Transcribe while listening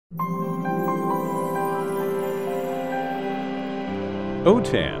OTAN,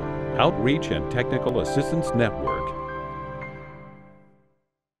 Outreach and Technical Assistance Network.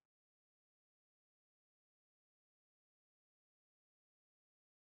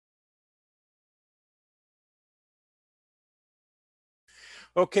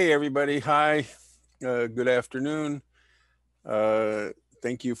 Okay, everybody. Hi. Good afternoon.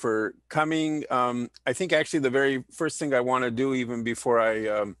 Thank you for coming. I think actually the very first thing I want to do, even before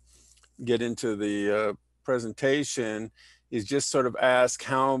I get into the presentation, is just sort of ask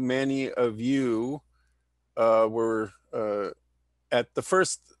how many of you were at the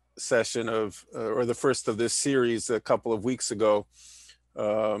first session of, or the first of this series a couple of weeks ago,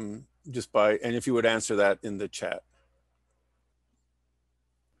 and if you would answer that in the chat.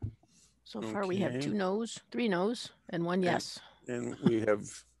 So far we have 2 no's, 3 no's, and 1 yes. And we have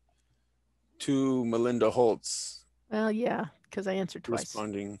 2 Melinda Holtz. Well, yeah, because I answered twice.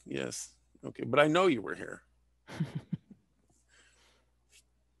 Responding yes. Okay, but I know you were here.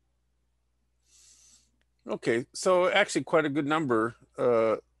 Okay, so actually quite a good number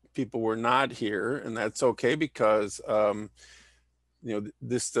people were not here, and that's okay because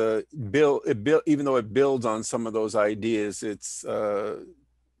this even though it builds on some of those ideas, it's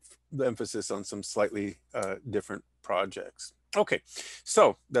the emphasis on some slightly different projects. Okay,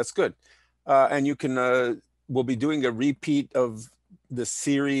 so that's good. And you can, we'll be doing a repeat of the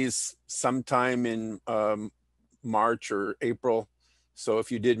series sometime in March or April. So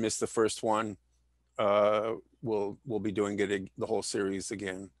if you did miss the first one, we'll be doing it the whole series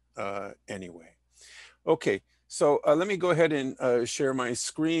again anyway. Okay, so let me go ahead and share my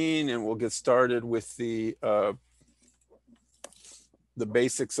screen, and we'll get started with the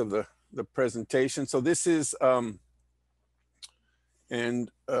basics of the presentation. So this is, I'm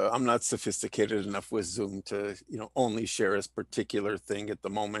not sophisticated enough with Zoom to, only share a particular thing at the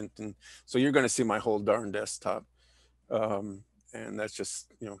moment. And so you're going to see my whole darn desktop. And that's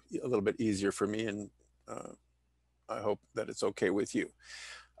just, a little bit easier for me. And I hope that it's okay with you.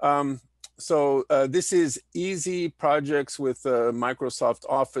 So this is Easy Projects with Microsoft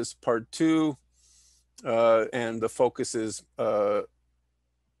Office Part 2. And the focus is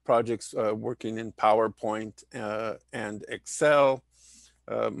projects working in PowerPoint and Excel.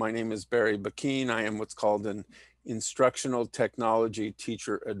 My name is Barry Bakin. I am what's called an instructional technology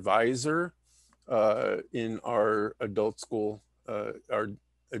teacher advisor in our adult school, our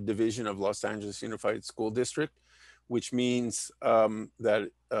division of Los Angeles Unified School District, which means that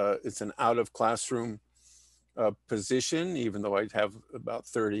it's an out of classroom position, even though I have about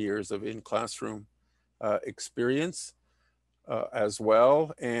 30 years of in-classroom experience as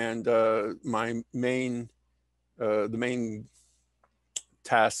well. And my main, the main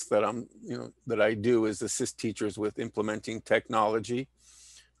task that that I do is assist teachers with implementing technology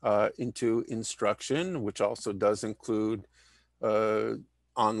into instruction, which also does include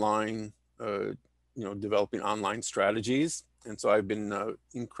online, developing online strategies. And so I've been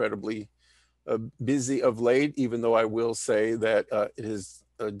incredibly busy of late, even though I will say that it has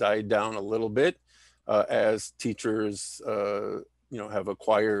died down a little bit as teachers, have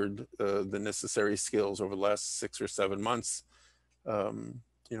acquired the necessary skills over the last 6 or 7 months,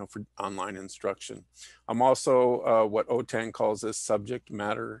 for online instruction. I'm also what OTAN calls a subject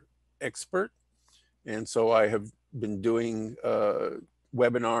matter expert. And so I have been doing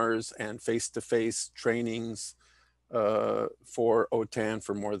webinars and face-to-face trainings for OTAN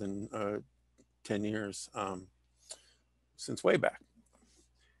for more than 10 years, since way back.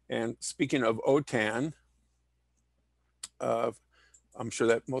 And speaking of OTAN, I'm sure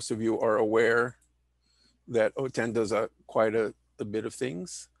that most of you are aware that OTAN does quite a bit of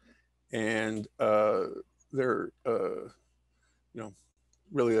things, and they're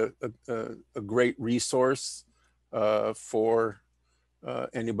really a great resource for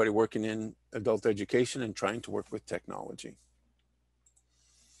anybody working in adult education and trying to work with technology.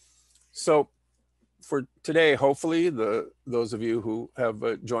 So for today, hopefully those of you who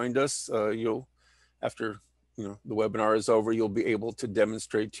have joined us, you'll, after the webinar is over, you'll be able to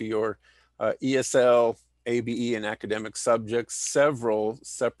demonstrate to your ESL, ABE, and academic subjects several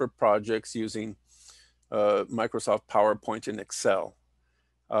separate projects using Microsoft PowerPoint and Excel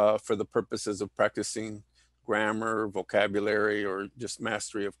for the purposes of practicing grammar, vocabulary, or just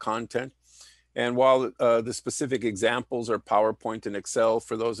mastery of content. And while the specific examples are PowerPoint and Excel,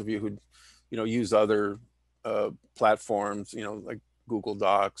 for those of you who use other platforms, like Google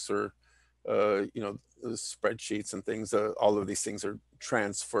Docs or spreadsheets and things, all of these things are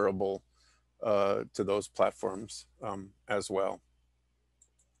transferable to those platforms as well.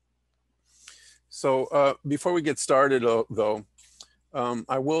 So before we get started, though,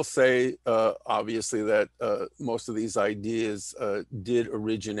 I will say, obviously, that most of these ideas did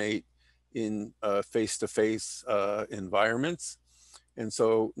originate in face-to-face environments. And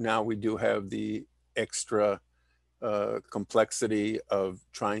so now we do have the extra complexity of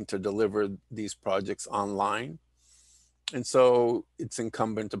trying to deliver these projects online. And so it's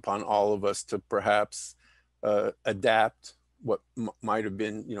incumbent upon all of us to perhaps adapt what might have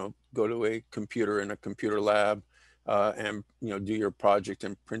been, go to a computer in a computer lab and, do your project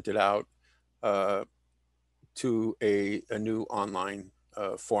and print it out to a new online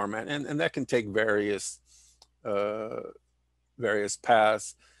format. And that can take uh, various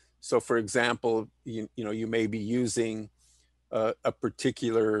paths. So for example, you may be using a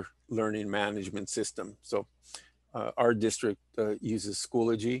particular learning management system. So our district uses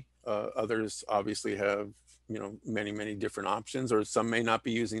Schoology. Others obviously have, many different options, or some may not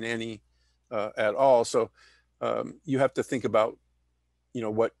be using any at all. So you have to think about,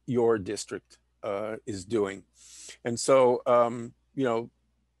 what your district is doing. And so,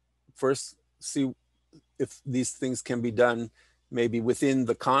 first see if these things can be done maybe within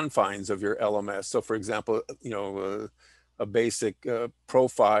the confines of your LMS. So for example, a basic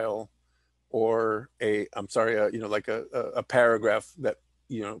profile, or like a paragraph that,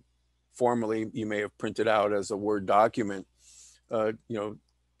 formally you may have printed out as a Word document,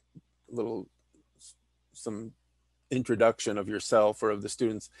 little, some introduction of yourself or of the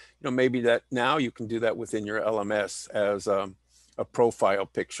students, maybe that now you can do that within your LMS as a profile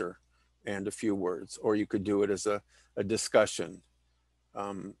picture and a few words, or you could do it as a discussion.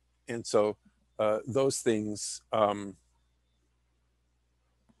 And so those things, are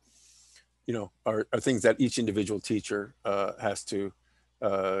things that each individual teacher has to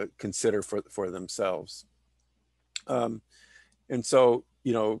consider for themselves. And so,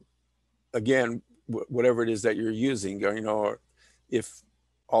 again, whatever it is that you're using, if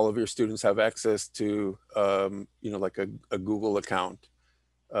all of your students have access to, like a Google account,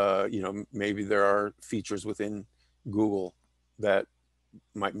 maybe there are features within Google that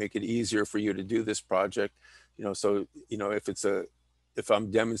might make it easier for you to do this project. So, if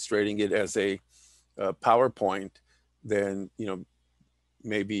I'm demonstrating it as a PowerPoint, then,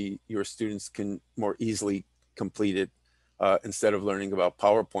 maybe your students can more easily complete it instead of learning about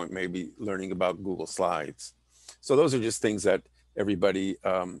PowerPoint, maybe learning about Google Slides. So those are just things that everybody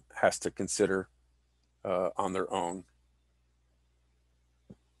has to consider on their own.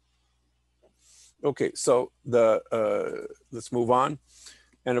 Okay, so let's move on.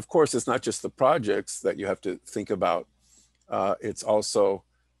 And of course, it's not just the projects that you have to think about. It's also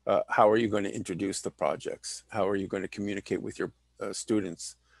how are you going to introduce the projects? How are you going to communicate with your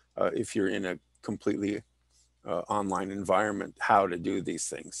students if you're in a completely online environment, how to do these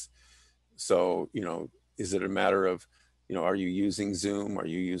things? So, is it a matter of, are you using Zoom? Are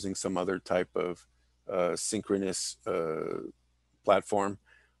you using some other type of synchronous platform?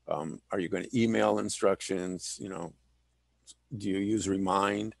 Are you going to email instructions? Do you use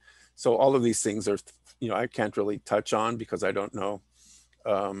Remind? So all of these things are, I can't really touch on because I don't know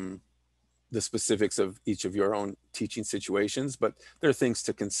the specifics of each of your own teaching situations, but there are things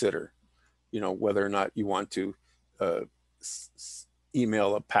to consider, whether or not you want to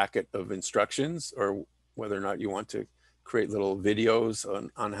email a packet of instructions, or whether or not you want to create little videos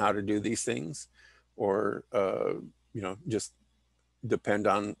on how to do these things, or, just depend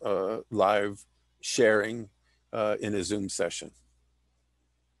on live sharing in a Zoom session.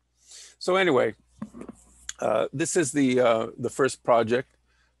 So anyway, this is the first project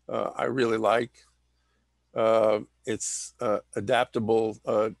I really like. It's adaptable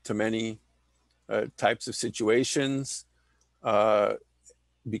to many types of situations.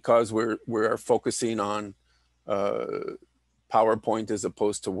 Because we're focusing on PowerPoint as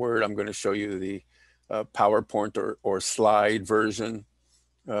opposed to Word, I'm going to show you the PowerPoint or slide version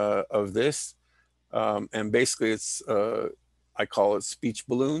of this. And basically it's, I call it speech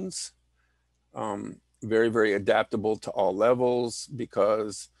balloons. Very, very adaptable to all levels,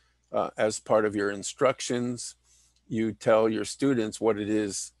 because as part of your instructions, you tell your students what it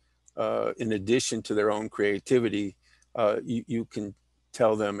is, in addition to their own creativity, you can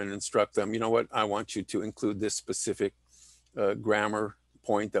tell them and instruct them, what, I want you to include this specific grammar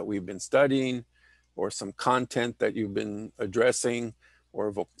point that we've been studying, or some content that you've been addressing,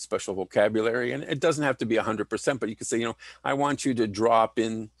 or special vocabulary. And it doesn't have to be 100%, but you can say, I want you to drop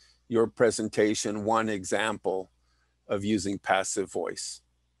in your presentation one example of using passive voice,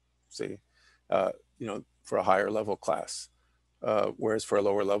 see, for a higher level class. Whereas for a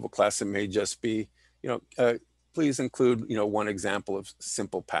lower level class, it may just be, please include, one example of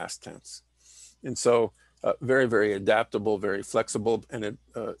simple past tense. And so very, very adaptable, very flexible, and it,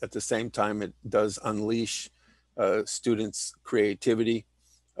 at the same time, it does unleash students' creativity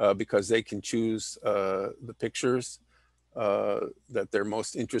because they can choose the pictures that they're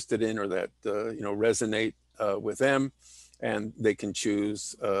most interested in or that resonate with them, and they can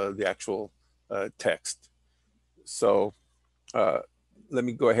choose the actual text. So let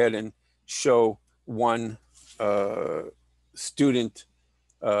me go ahead and show one student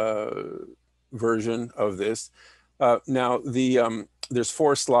version of this. Now, there's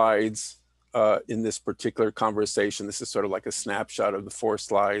 4 slides in this particular conversation. This is sort of like a snapshot of the 4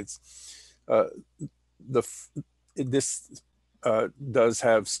 slides. This does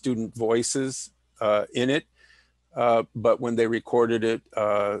have student voices in it, but when they recorded it,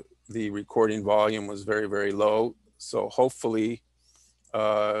 the recording volume was very, very low. So hopefully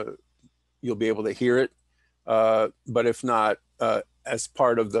you'll be able to hear it. But if not, as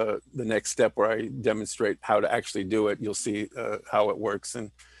part of the next step where I demonstrate how to actually do it, you'll see how it works.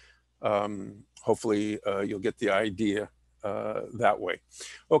 And hopefully you'll get the idea that way.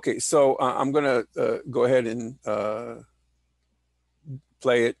 Okay, so I'm gonna go ahead and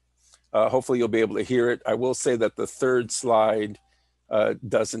play it. Hopefully you'll be able to hear it. I will say that the 3rd slide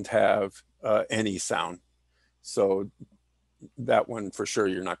doesn't have any sound. So that one for sure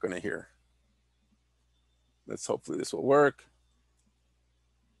you're not gonna hear. Hopefully this will work.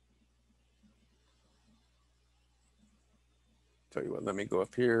 Tell you what, let me go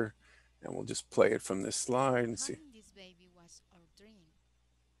up here and we'll just play it from this slide and see. This baby was our dream.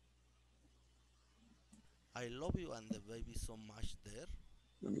 I love you and the baby so much there.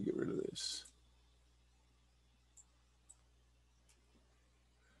 Let me get rid of this.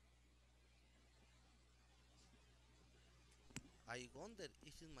 I wonder if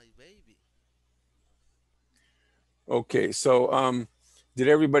it's my baby. Okay, so did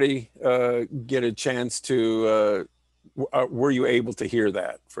everybody get a chance to, were you able to hear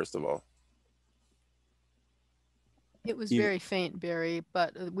that, first of all? It was very faint, Barry,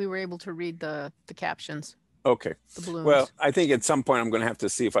 but we were able to read the captions. Okay. The balloons. Well, I think at some point I'm going to have to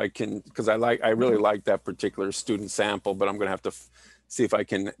see if I can, because I really like that particular student sample, but I'm going to have to see if I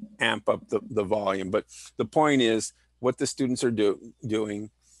can amp up the volume. But the point is, what the students are doing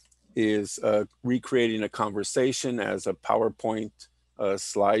is recreating a conversation as a PowerPoint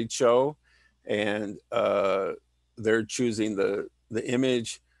slideshow, and they're choosing the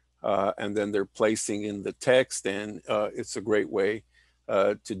image, and then they're placing in the text, and it's a great way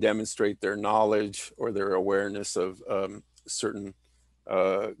to demonstrate their knowledge or their awareness of certain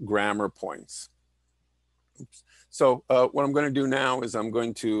grammar points. Oops. So what I'm going to do now is I'm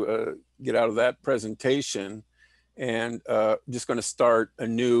going to get out of that presentation and just going to start a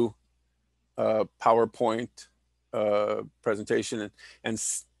new PowerPoint presentation and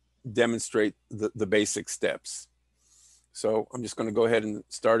demonstrate the basic steps. So I'm just going to go ahead and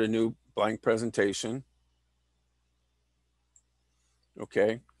start a new blank presentation.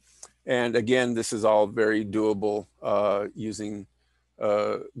 Okay. And again, this is all very doable using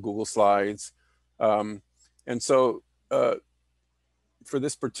Google Slides. And so for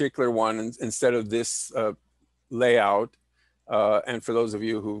this particular one, instead of this layout, and for those of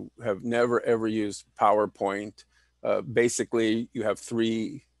you who have never ever used PowerPoint, basically you have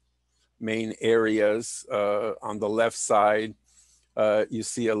 3 main areas. On the left side, you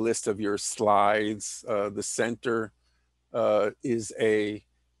see a list of your slides. The center is a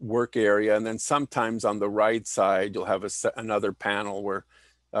work area, and then sometimes on the right side you'll have another panel where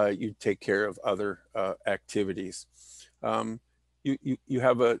you take care of other activities. You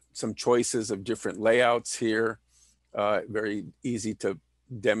have some choices of different layouts here. Very easy to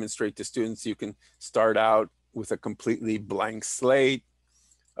demonstrate to students. You can start out with a completely blank slate.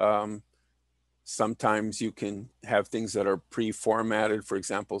 Sometimes you can have things that are pre-formatted. For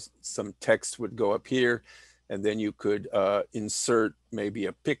example, some text would go up here, and then you could insert maybe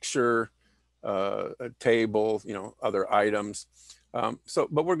a picture, a table, other items.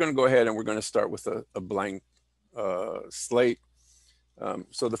 But we're going to go ahead and we're going to start with a blank slate.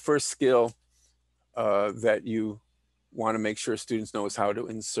 So the first skill that you want to make sure students know is how to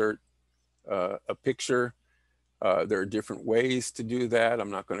insert a picture. There are different ways to do that. I'm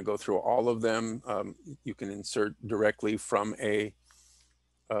not going to go through all of them. You can insert directly from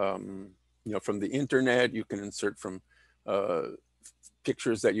from the internet. You can insert from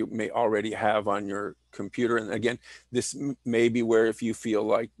pictures that you may already have on your computer. And again, this may be where, if you feel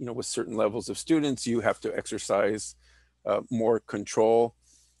like, with certain levels of students, you have to exercise more control.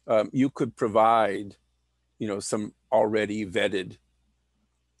 You could provide, some already vetted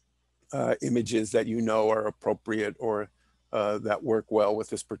images that are appropriate or that work well with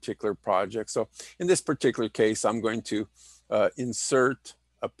this particular project. So in this particular case, I'm going to insert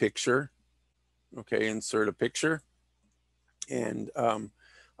a picture. Okay, insert a picture. And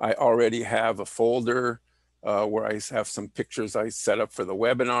I already have a folder where I have some pictures I set up for the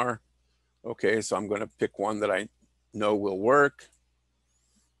webinar. Okay, so I'm going to pick one that I know will work.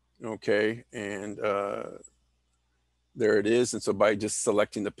 Okay, and there it is. And so by just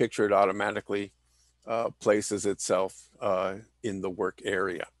selecting the picture, it automatically places itself in the work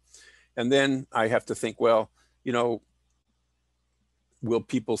area. And then I have to think, well, you know, will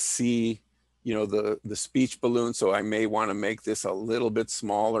people see, you know, the speech balloon? So I may want to make this a little bit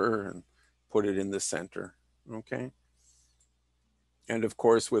smaller and put it in the center. Okay. And of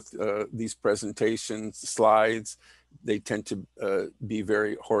course, with these presentations, slides, they tend to be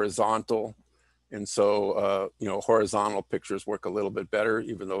very horizontal. And so, you know, horizontal pictures work a little bit better,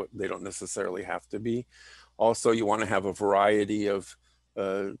 even though they don't necessarily have to be. Also, you want to have a variety of,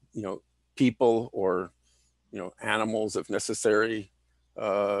 you know, people or, you know, animals if necessary,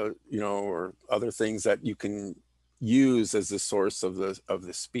 you know, or other things that you can use as the source of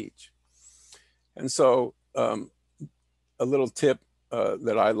the speech. And so a little tip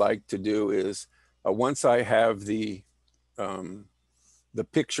that I like to do is once I have the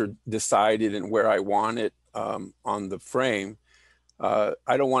picture decided and where I want it on the frame,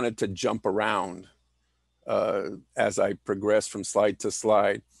 I don't want it to jump around as I progress from slide to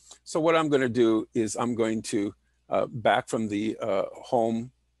slide. So what I'm going to do is I'm going to back from the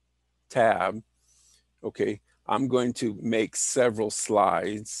home tab, okay, I'm going to make several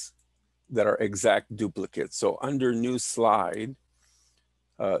slides that are exact duplicates. So under new slide,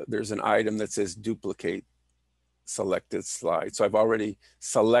 there's an item that says duplicate selected slide. So I've already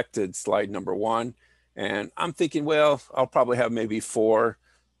selected slide number 1, and I'm thinking, well, I'll probably have maybe four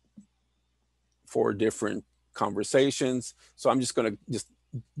different conversations. So I'm just going to just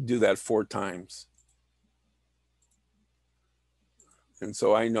do that 4 times. And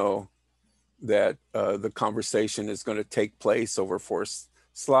so I know that the conversation is going to take place over 4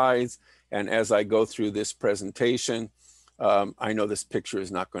 slides. And as I go through this presentation, I know this picture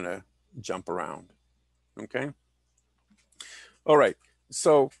is not going to jump around. Okay. All right.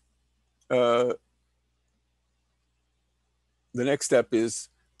 So the next step is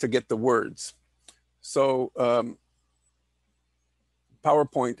to get the words. So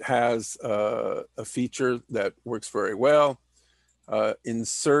PowerPoint has a feature that works very well.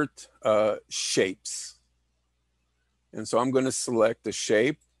 Insert shapes. And so I'm going to select a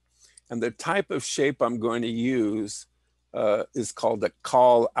shape, and the type of shape I'm going to use is called a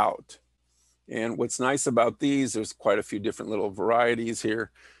call out. And what's nice about these, there's quite a few different little varieties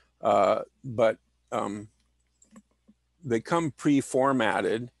here, but they come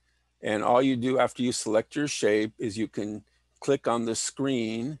pre-formatted, and all you do after you select your shape is you can click on the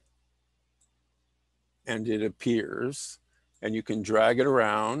screen and it appears, and you can drag it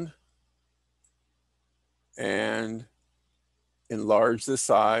around and enlarge the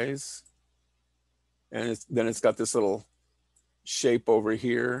size. And then it's got this little shape over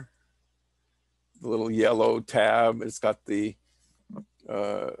here, the little yellow tab. It's got the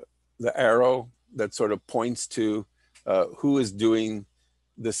arrow that sort of points to who is doing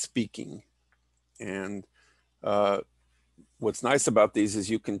the speaking. And what's nice about these is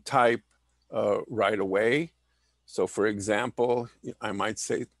you can type right away. So for example, I might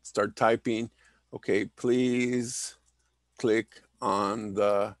say, start typing, okay, please click on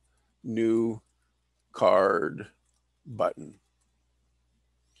the new card button.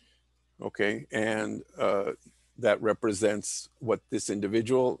 Okay, and that represents what this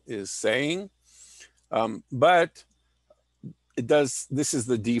individual is saying. But it does, this is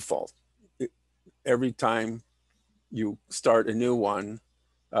the default. Every time you start a new one,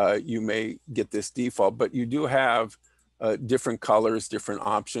 you may get this default, but you do have different colors, different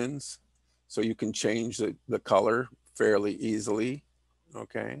options. So you can change the color fairly easily,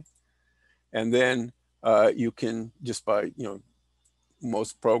 okay? And then you can, just by, you know,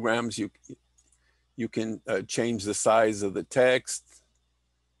 most programs, you can change the size of the text.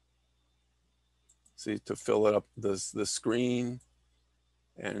 See, to fill it up the screen.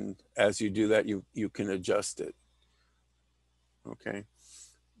 And as you do that, you can adjust it, okay?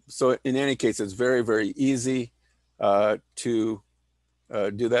 So in any case, it's very, very easy to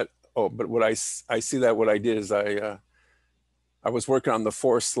do that. Oh, but what I see that what I did is I was working on the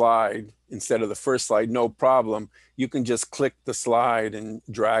 4th slide instead of the 1st slide. No problem. You can just click the slide and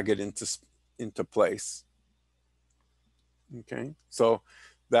drag it into place. Okay, so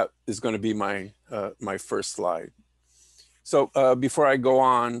that is going to be my my 1st slide. So before I go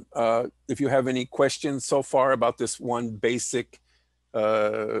on, if you have any questions so far about this one basic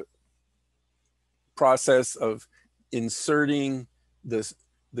process of inserting the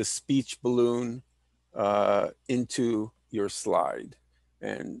speech balloon into your slide.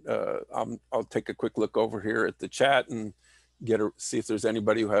 And I'll take a quick look over here at the chat and see if there's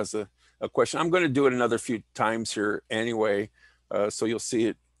anybody who has a question. I'm going to do it another few times here anyway, so you'll see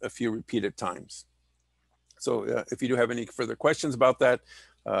it a few repeated times. So if you do have any further questions about that,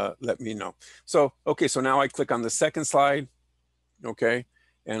 let me know. So, okay, so now I click on the second slide, okay,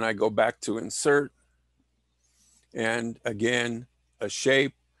 and I go back to insert. And again, a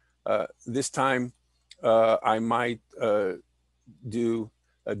shape. This time I might do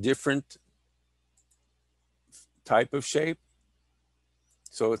a different type of shape.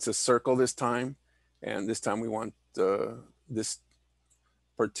 So it's a circle this time. And this time we want this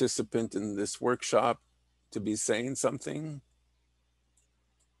participant in this workshop to be saying something.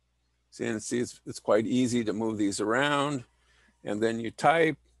 See, and see, it's quite easy to move these around. And then you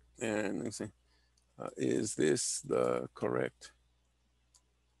type and you say, is this the correct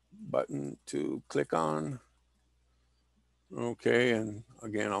button to click on? Okay, and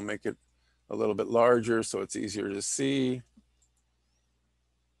again, I'll make it a little bit larger so it's easier to see.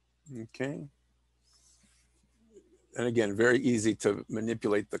 Okay. And again, very easy to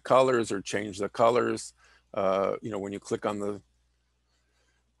manipulate the colors or change the colors. You know, when you click on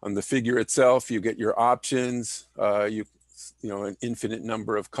the figure itself, you get your options. You know, an infinite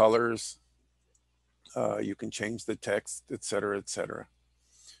number of colors. You can change the text, et cetera, et cetera.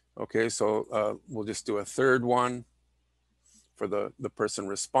 Okay, so we'll just do a third one for the person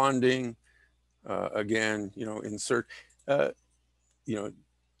responding. Again, you know, insert, you know,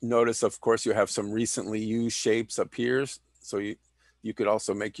 notice, of course, you have some recently used shapes up here. So you could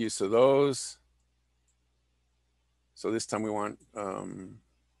also make use of those. So this time we want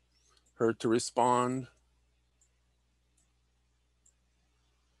her to respond.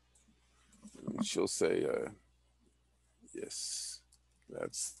 And she'll say, yes,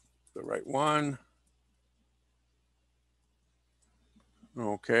 that's the right one.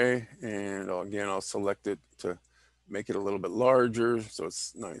 Okay, and again, I'll select it to make it a little bit larger so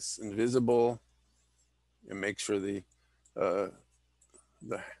it's nice and visible, and make sure the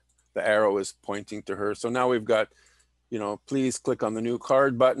arrow is pointing to her. So now we've got, you know, please click on the new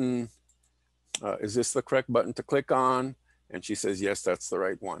card button. Is this the correct button to click on? And she says, yes, that's the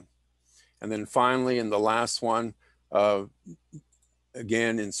right one. And then finally, in the last one,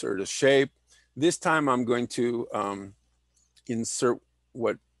 again, insert a shape. This time I'm going to insert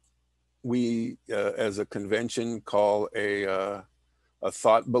what we as a convention call a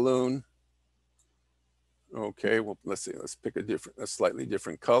thought balloon. Okay, well, let's see, let's pick a slightly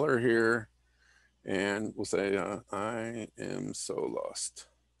different color here. And we'll say, I am so lost.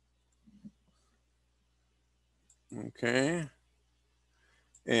 Okay.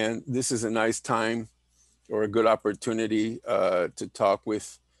 And this is a nice time or a good opportunity to talk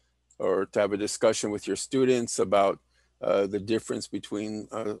with or to have a discussion with your students about the difference between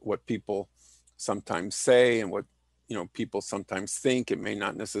what people sometimes say and what, you know, people sometimes think. It may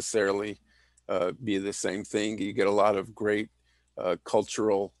not necessarily be the same thing. You get a lot of great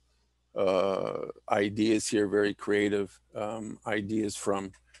cultural ideas here, very creative ideas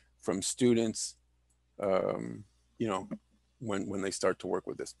from students, you know, when they start to work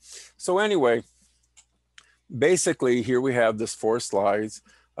with this. So anyway, basically here we have this 4 slides.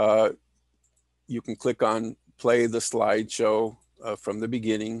 You can click on play the slideshow from the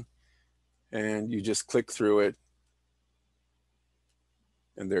beginning, and you just click through it,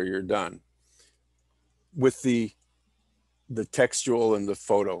 and there you're done with the textual and the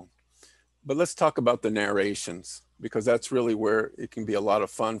photo. But let's talk about the narrations, because that's really where it can be a lot of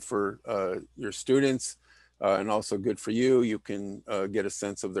fun for your students and also good for you. You can get a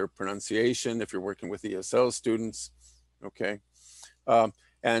sense of their pronunciation if you're working with ESL students, okay?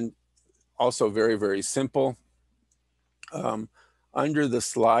 And also very, very simple. Under the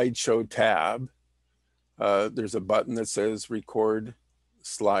slideshow tab, there's a button that says record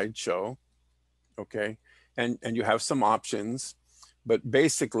slideshow, okay? And you have some options, but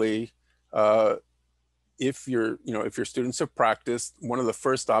basically, if your students have practiced, one of the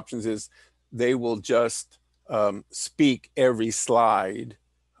first options is they will just speak every slide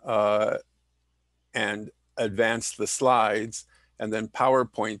and advance the slides, and then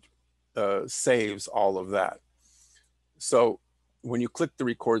PowerPoint saves all of that. So when you click the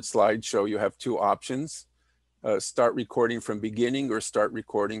record slideshow, you have 2 options. Start recording from beginning or start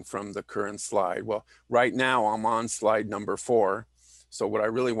recording from the current slide. Well, right now I'm on slide number 4. So what I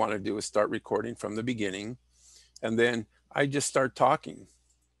really want to do is start recording from the beginning. And then I just start talking.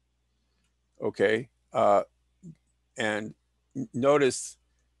 Okay. And notice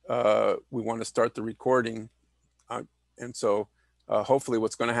we want to start the recording. And so hopefully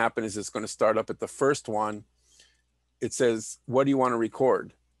what's going to happen is it's going to start up at the first one. It says, what do you want to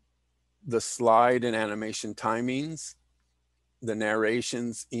record? The slide and animation timings, the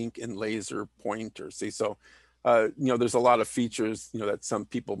narrations, ink and laser pointer. See, so, there's a lot of features, that some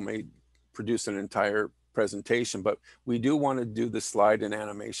people may produce an entire presentation, but we do want to do the slide and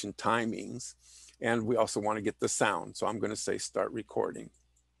animation timings. And we also want to get the sound. So I'm going to say start recording.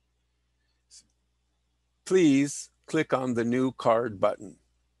 Please click on the new card button.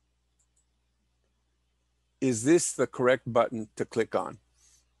 Is this the correct button to click on?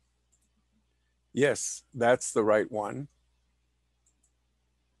 Yes, that's the right one.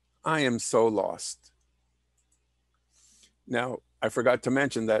 I am so lost. Now, I forgot to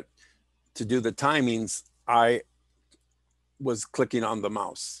mention that to do the timings, I was clicking on the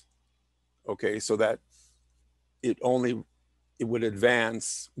mouse. Okay, so that it would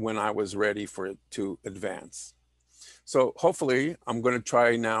advance when I was ready for it to advance. So hopefully I'm going to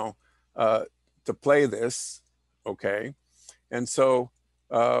try now to play this. Okay, and so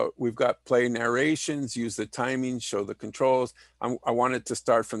we've got play narrations, use the timing, show the controls. I want it to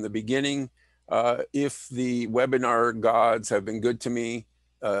start from the beginning. If the webinar gods have been good to me,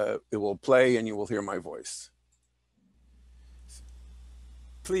 it will play and you will hear my voice.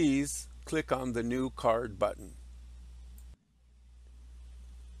 Please click on the new card button.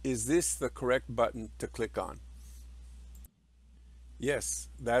 Is this the correct button to click on? Yes,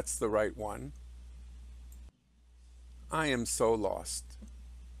 that's the right one. I am so lost.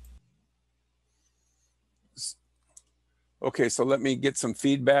 Okay, so let me get some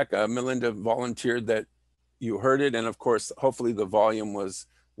feedback. Melinda volunteered that you heard it, and of course, hopefully the volume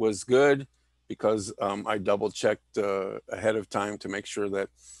was good, because I double checked ahead of time to make sure that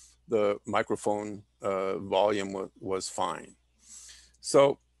the microphone volume was fine.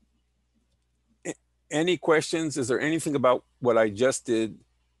 So any questions? Is there anything about what I just did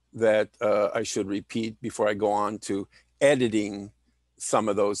that I should repeat before I go on to editing some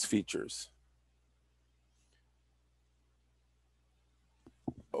of those features?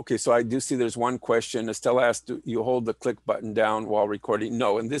 Okay, so I do see there's one question. Estella asked, do you hold the click button down while recording?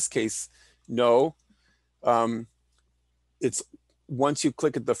 No, in this case, no. It's once you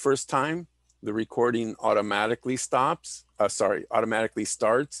click it the first time, the recording automatically stops, automatically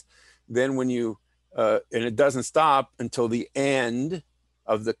starts. Then when you, and it doesn't stop until the end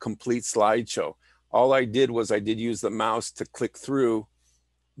of the complete slideshow. All I did was I did use the mouse to click through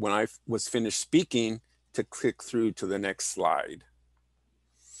when I was finished speaking to click through to the next slide.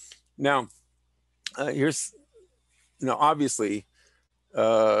 Now, here's, obviously,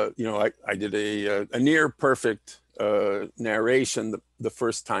 I did a near perfect narration the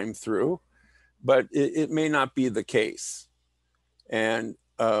first time through, but it may not be the case. And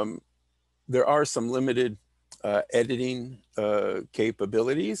there are some limited editing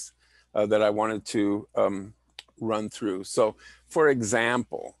capabilities that I wanted to run through. So for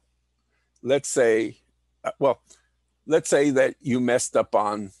example, let's say that you messed up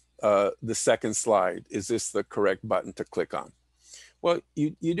on the second slide. Is this the correct button to click on? Well,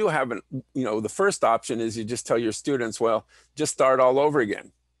 you do have the first option is you just tell your students, well, just start all over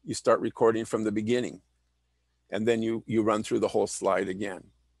again. You start recording from the beginning, and then you run through the whole slide again,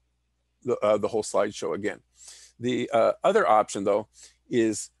 the whole slideshow again. The other option, though,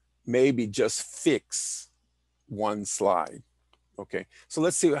 is maybe just fix one slide. Okay, so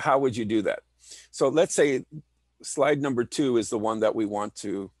let's see, how would you do that? So let's say slide number 2 is the one that we want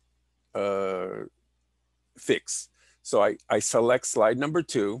to fix. So I select slide number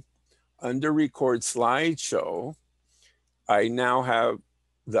 2. Under record slideshow, I now have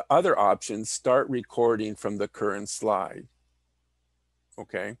the other option, start recording from the current slide.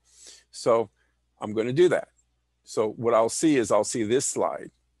 Okay, so I'm going to do that. So what I'll see is I'll see this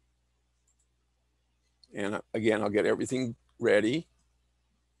slide. And again, I'll get everything ready.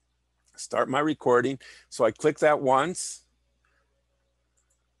 Start my recording. So I click that once.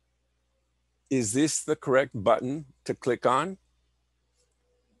 Is this the correct button to click on?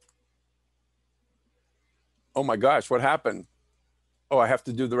 Oh my gosh, what happened? Oh, I have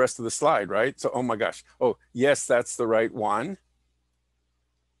to do the rest of the slide, right? So, oh my gosh. Oh, yes, that's the right one.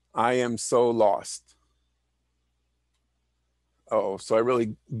 I am so lost. Oh, so I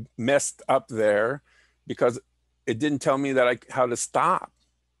really messed up there because it didn't tell me that how to stop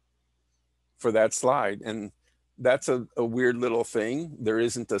for that slide. And that's a weird little thing. There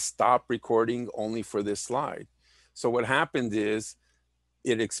isn't a stop recording only for this slide. So what happened is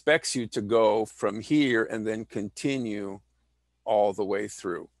it expects you to go from here and then continue all the way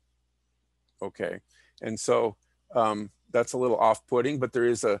through. Okay, and so that's a little off-putting, but there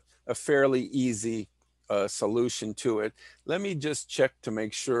is a fairly easy solution to it. Let me just check to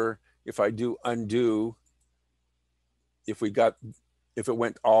make sure if I do undo, if it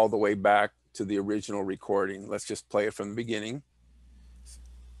went all the way back to the original recording. Let's just play it from the beginning.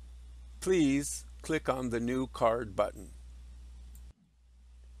 Please click on the new card button.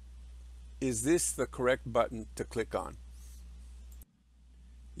 Is this the correct button to click on?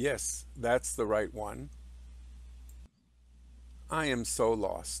 Yes, that's the right one. I am so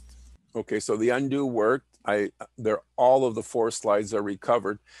lost. Okay, so the undo worked. All of the 4 slides are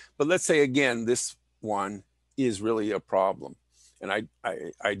recovered. But let's say again, this one is really a problem, and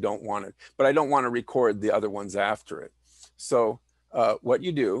I don't want it. But I don't want to record the other ones after it. So what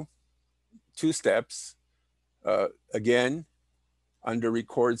you do, 2 steps. Again, under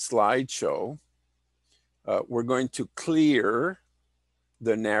record slideshow, we're going to clear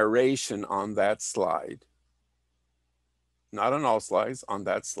the narration on that slide. Not on all slides, on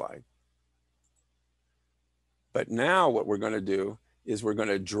that slide. But now what we're going to do is we're going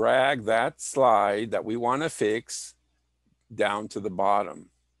to drag that slide that we want to fix down to the bottom.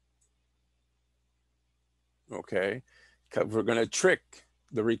 Okay, we're going to trick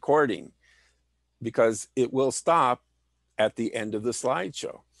the recording because it will stop at the end of the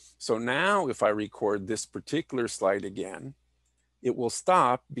slideshow. So now if I record this particular slide again, it will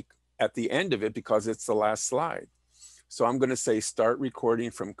stop at the end of it because it's the last slide. So I'm going to say start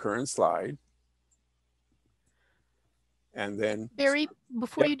recording from current slide. And then Barry,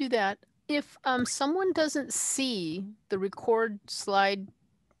 before Yep. you do that, if someone doesn't see the record slide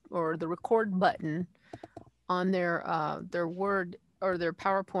or the record button on their Word or their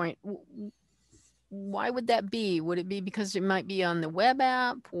PowerPoint, why would that be? Would it be because it might be on the web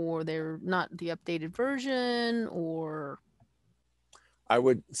app, or they're not the updated version, or? I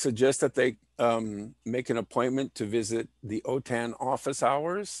would suggest that they make an appointment to visit the OTAN office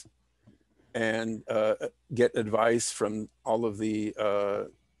hours and get advice from all of the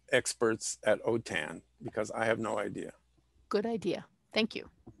experts at OTAN, because I have no idea. Good idea. Thank you.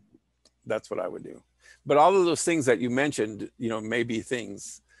 That's what I would do. But all of those things that you mentioned, may be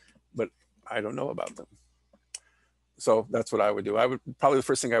things, but I don't know about them. So that's what I would do. Probably the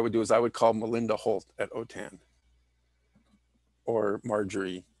first thing I would do is I would call Melinda Holt at OTAN, or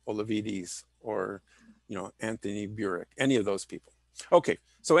Marjorie Olavides, or Anthony Burek, any of those people. Okay,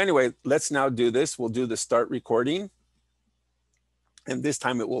 so anyway, let's now do this. We'll do the start recording, and this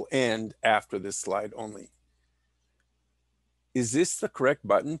time it will end after this slide only. Is this the correct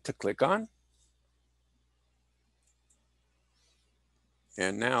button to click on?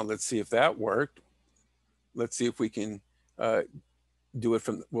 And now let's see if that worked. Let's see if we can do it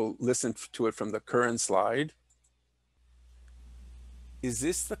we'll listen to it from the current slide. Is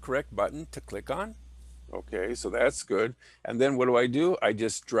this the correct button to click on? Okay, so that's good. And then what do? I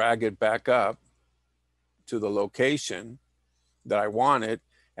just drag it back up to the location that I want it.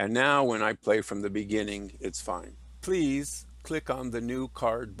 And now when I play from the beginning, it's fine. Please click on the new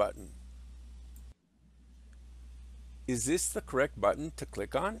card button. Is this the correct button to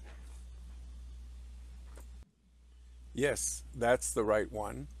click on? Yes, that's the right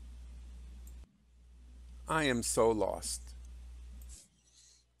one. I am so lost.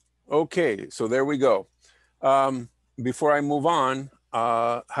 Okay, so there we go. Before I move on,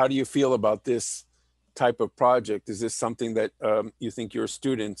 how do you feel about this type of project? Is this something that you think your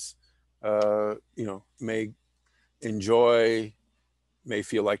students, may enjoy, may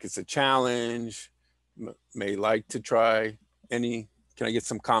feel like it's a challenge, may like to try? Can I get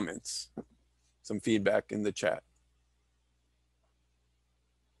some comments, some feedback in the chat?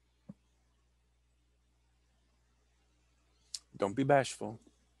 Don't be bashful.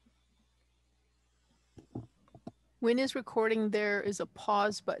 When is recording, there is a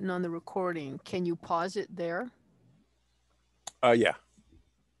pause button on the recording. Can you pause it there? Yeah.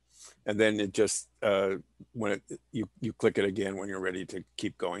 And then it just, when you click it again when you're ready to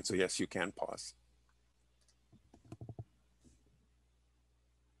keep going. So yes, you can pause.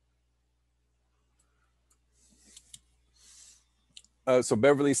 So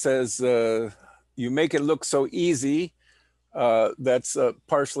Beverly says, you make it look so easy. That's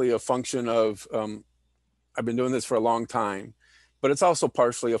partially a function of, I've been doing this for a long time, but it's also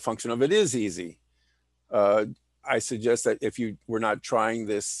partially a function of it is easy. I suggest that if you were not trying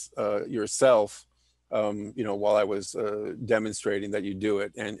this yourself, while I was demonstrating, that you do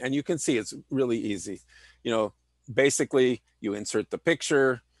it. And you can see it's really easy. Basically you insert the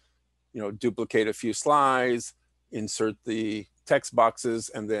picture, duplicate a few slides, insert the text boxes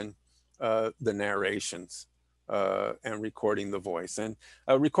and then the narrations and recording the voice. And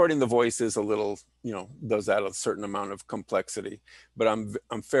recording the voice is a little, does add a certain amount of complexity, but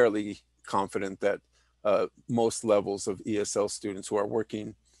I'm fairly confident that most levels of ESL students who are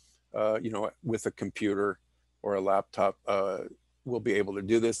working, with a computer or a laptop will be able to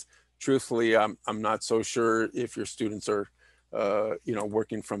do this. Truthfully, I'm not so sure if your students are,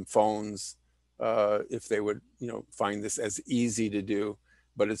 working from phones, if they would, find this as easy to do,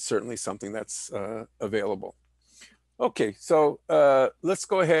 but it's certainly something that's available. Okay, so let's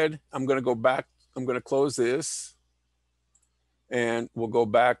go ahead. I'm going to go back. I'm going to close this and we'll go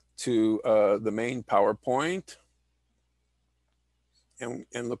back to the main PowerPoint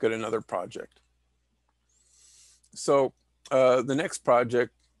and look at another project. So the next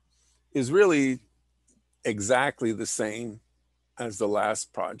project is really exactly the same as the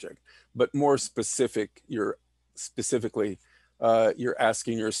last project, but more specific. You're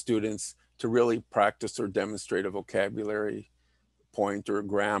asking your students to really practice or demonstrate a vocabulary point or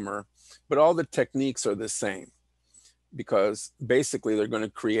grammar, but all the techniques are the same, because basically they're going to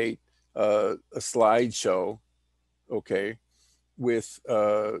create a slideshow, okay, with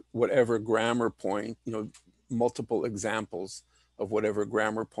whatever grammar point, multiple examples of whatever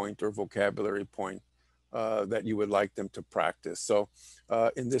grammar point or vocabulary point that you would like them to practice. So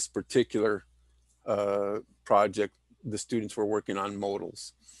in this particular project, the students were working on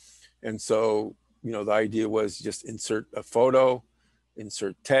modals. And so, the idea was just insert a photo,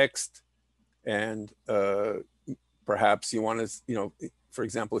 insert text, and perhaps you want to, for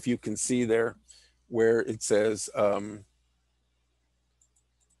example, if you can see there where it says the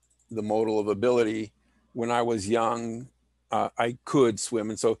modal of ability, when I was young, I could swim.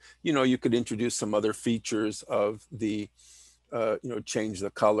 And so, you could introduce some other features of the, change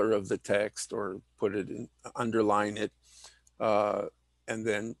the color of the text or put it in, underline it. And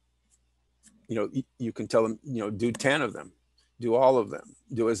then, you can tell them, do 10 of them, do all of them,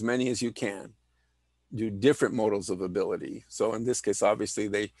 do as many as you can, do different modals of ability. So in this case, obviously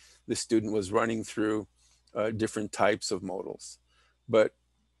the student was running through different types of modals, but,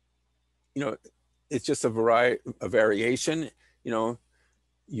 it's just a variation.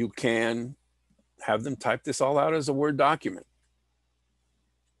 You can have them type this all out as a Word document,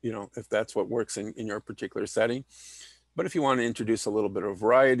 if that's what works in your particular setting. But if you want to introduce a little bit of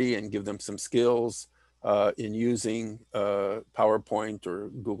variety and give them some skills in using PowerPoint or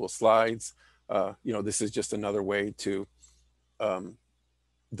Google Slides, this is just another way to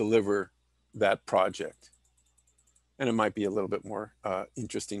deliver that project. And it might be a little bit more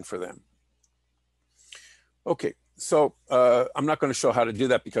interesting for them. Okay, so I'm not going to show how to do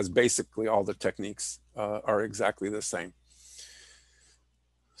that because basically all the techniques are exactly the same.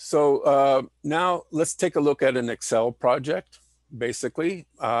 So now let's take a look at an Excel project, basically,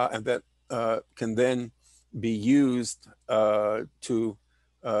 and that can then be used to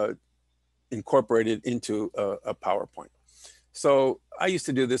incorporate it into a PowerPoint. So I used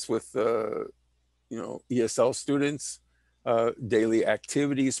to do this with, ESL students, daily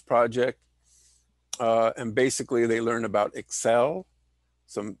activities project. And basically they learn about Excel,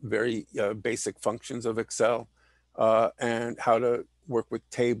 some very basic functions of Excel, and how to work with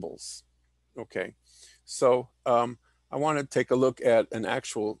tables. Okay, so I want to take a look at an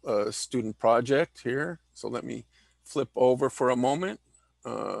actual student project here. So let me flip over for a moment.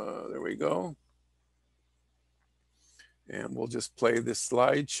 There we go. And we'll just play this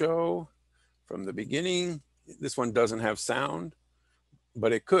slideshow from the beginning. This one doesn't have sound,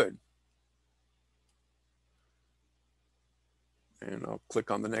 but it could. And I'll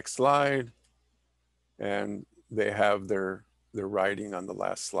click on the next slide, and they have their writing on the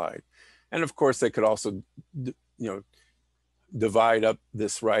last slide. And of course, they could also, divide up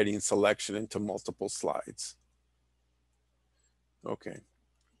this writing selection into multiple slides. Okay.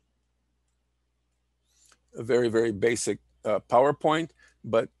 A very, very basic PowerPoint,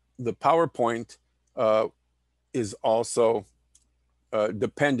 but the PowerPoint is also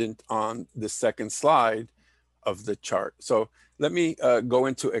dependent on the second slide of the chart. So let me go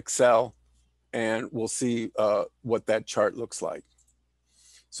into Excel and we'll see what that chart looks like.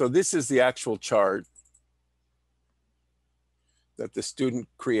 So this is the actual chart that the student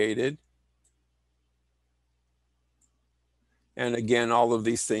created. And again, all of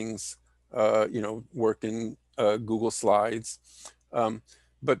these things, work in Google Slides.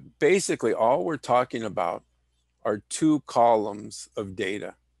 But basically all we're talking about are two columns of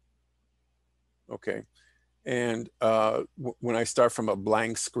data. Okay. And when I start from a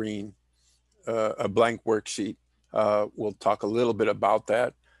blank screen, a blank worksheet, we'll talk a little bit about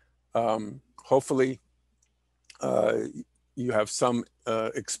that. Hopefully, you have some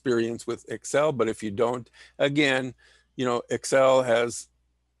experience with Excel, but if you don't, again, you know, Excel has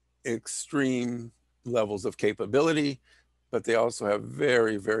extreme levels of capability, but they also have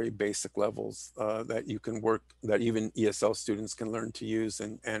very, very basic levels that you can work, that even ESL students can learn to use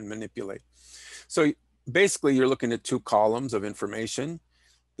and manipulate. So basically you're looking at two columns of information.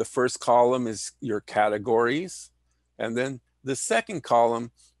 The first column is your categories, and then the second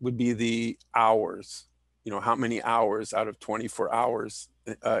column would be the hours. You know, how many hours out of 24 hours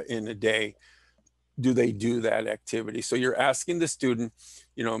in a day do they do that activity? So you're asking the student,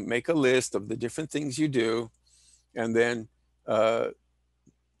 you know, make a list of the different things you do, and then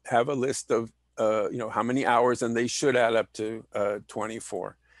have a list of, you know, how many hours, and they should add up to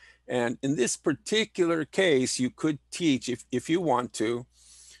 24. And in this particular case, you could teach, if you want to,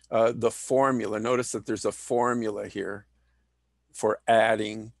 the formula. Notice that there's a formula here for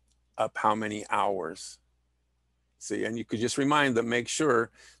adding up how many hours. See, and you could just remind them, make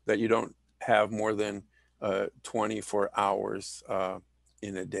sure that you don't have more than 24 hours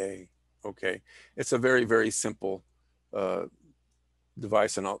in a day. Okay, it's a very, very simple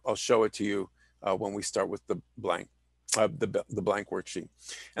device, and I'll show it to you when we start with the blank, the blank worksheet.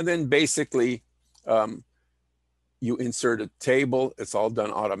 And then basically, you insert a table. It's all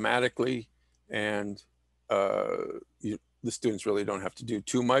done automatically, and the students really don't have to do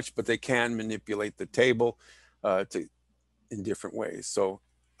too much, but they can manipulate the table in different ways. So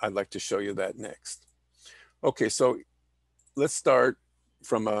I'd like to show you that next. Okay, so let's start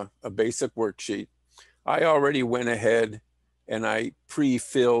from a basic worksheet. I already went ahead and I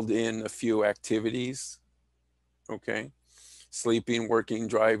pre-filled in a few activities, okay? Sleeping, working,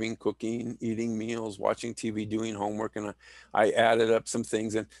 driving, cooking, eating meals, watching TV, doing homework, and I added up some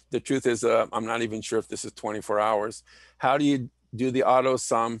things. And the truth is, I'm not even sure if this is 24 hours. How do you do the auto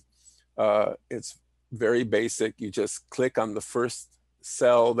sum? It's very basic. You just click on the first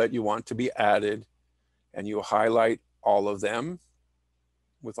cell that you want to be added, and you highlight all of them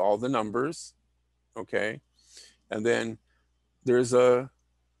with all the numbers, okay? And then there's a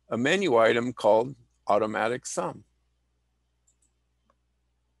menu item called automatic sum.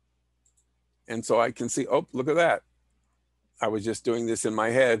 And so I can see, oh, look at that. I was just doing this in my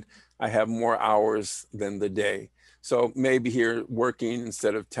head. I have more hours than the day. So maybe here working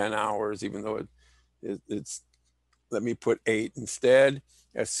instead of 10 hours, even though it's, let me put 8 instead.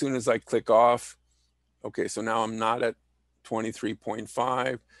 As soon as I click off, okay, so now I'm not at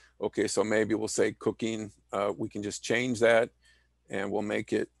 23.5. Okay, so maybe we'll say cooking. We can just change that and we'll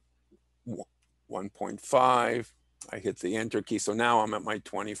make it 1.5. I hit the enter key. So now I'm at my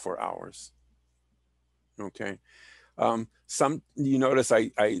 24 hours. Okay. You notice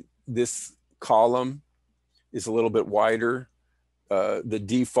this column is a little bit wider. The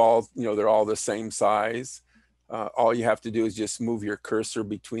default, you know, they're all the same size. All you have to do is just move your cursor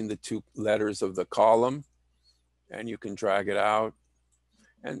between the two letters of the column, and you can drag it out.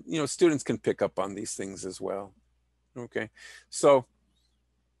 And, you know, students can pick up on these things as well. Okay. So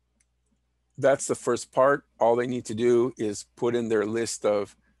that's the first part. All they need to do is put in their list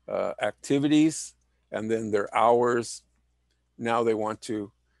of activities and then their hours. Now they want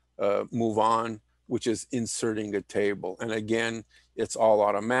to move on, which is inserting a table. And again, it's all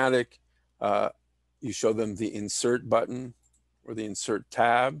automatic. You show them the insert button or the insert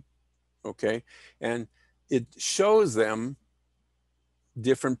tab, okay? And it shows them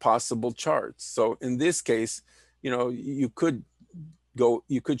different possible charts. So in this case, you know, you could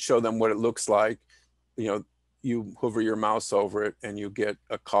show them what it looks like. You know, you hover your mouse over it and you get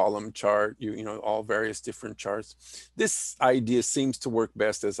a column chart, you know, all various different charts. This idea seems to work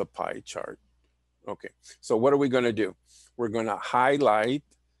best as a pie chart. Okay, so what are we going to do? We're going to highlight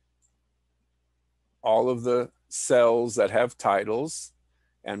all of the cells that have titles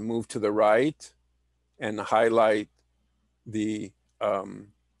and move to the right and highlight the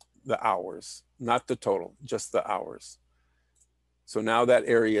hours, not the total, just the hours. So now that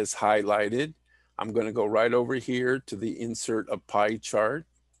area is highlighted. I'm going to go right over here to the insert a pie chart,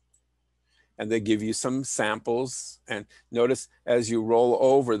 and they give you some samples. And notice as you roll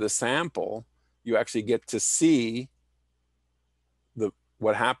over the sample, you actually get to see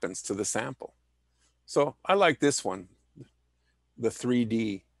what happens to the sample. So I like this one, the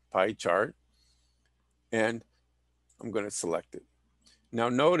 3D pie chart, and I'm going to select it. Now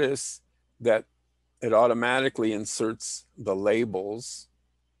notice that it automatically inserts the labels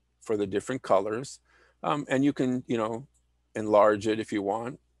for the different colors. And you can, you know, enlarge it if you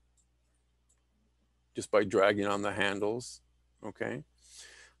want, just by dragging on the handles, okay?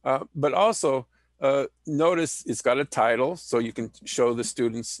 But also, notice it's got a title, so you can show the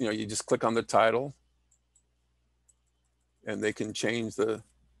students, you know, you just click on the title. and they can change the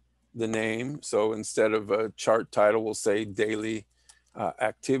name. So instead of a chart title, we'll say daily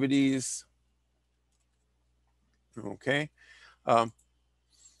activities. Okay. But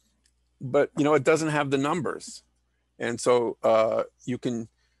it doesn't have the numbers. And so you can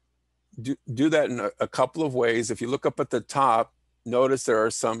do that in a couple of ways. If you look up at the top, notice there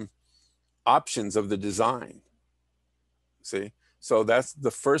are some options of the design. See? So that's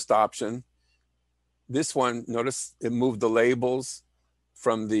the first option. This one, notice it moved the labels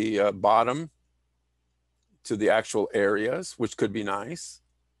from the bottom to the actual areas, which could be nice.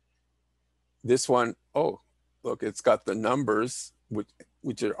 This one, oh, look, it's got the numbers,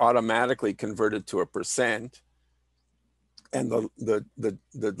 which are automatically converted to a percent. And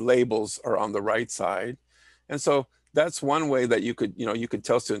the labels are on the right side. And so that's one way that you could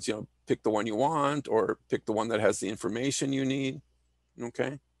tell students, pick the one you want or pick the one that has the information you need.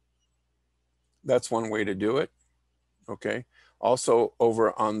 Okay. That's one way to do it. Okay. Also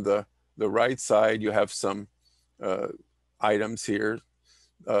over on the right side, you have some items here.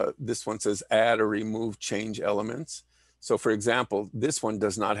 This one says add or remove change elements. So for example, this one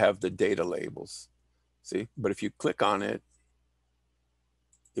does not have the data labels. See, but if you click on it,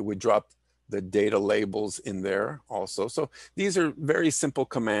 it would drop the data labels in there also. So these are very simple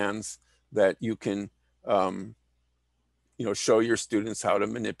commands that you can, show your students how to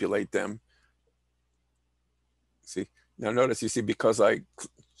manipulate them. See, now notice, you see, because I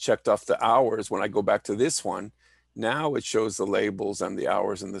checked off the hours, when I go back to this one, now it shows the labels and the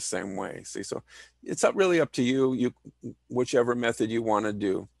hours in the same way. See, so it's really up to you, whichever method you want to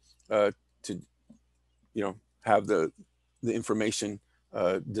do to, have the information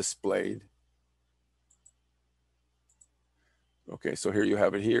displayed. Okay, so here you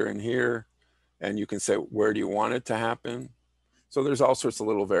have it here and here, and you can say, where do you want it to happen? So there's all sorts of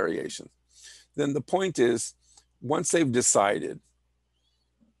little variations. Then the point is, once they've decided,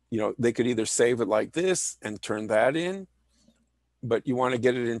 they could either save it like this and turn that in, but you want to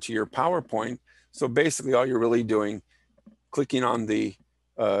get it into your PowerPoint. So basically all you're really doing, clicking on the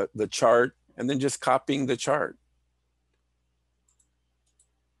chart and then just copying the chart.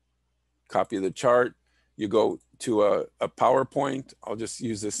 Copy the chart, you go to a PowerPoint. I'll just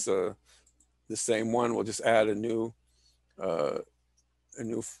use this the same one. We'll just add a new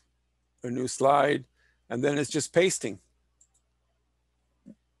slide, and then it's just pasting.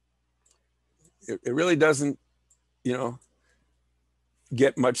 It really doesn't,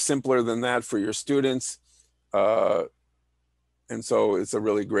 get much simpler than that for your students. And so it's a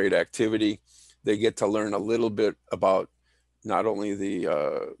really great activity. They get to learn a little bit about not only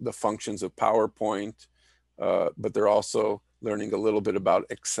the functions of PowerPoint, but they're also learning a little bit about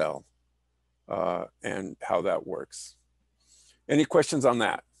Excel and how that works. Any questions on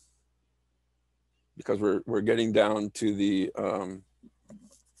that? Because we're getting down to the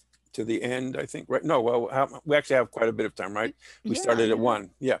end, I think, right? No, well, we actually have quite a bit of time, right? We started at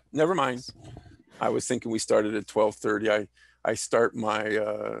 1. Yeah, never mind. I was thinking we started at 12:30. I start my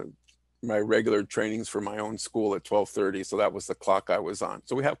my regular trainings for my own school at 12:30, so that was the clock I was on.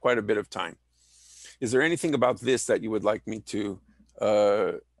 So we have quite a bit of time. Is there anything about this that you would like me to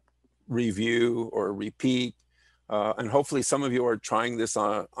review or repeat? And hopefully some of you are trying this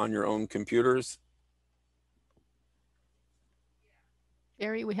on your own computers.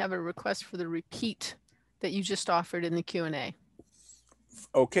 Barry, we have a request for the repeat that you just offered in the Q&A.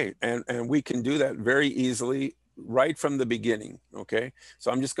 Okay, and we can do that very easily right from the beginning, okay?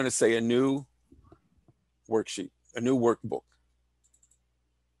 So I'm just gonna say a new worksheet, a new workbook.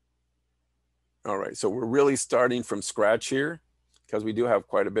 All right, so we're really starting from scratch here because we do have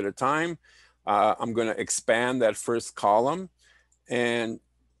quite a bit of time. I'm gonna expand that first column. And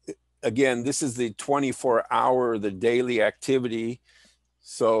again, this is the 24-hour, the daily activity.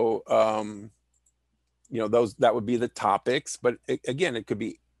 So, that would be the topics, but again, it could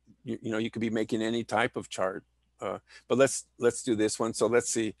be, you could be making any type of chart. But let's do this one. So let's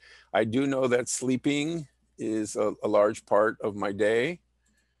see. I do know that sleeping is a large part of my day.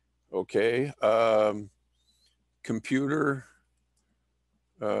 Okay. Computer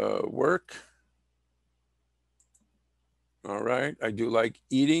work. All right. I do like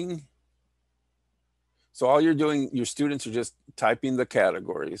eating. So all you're doing, your students are just typing the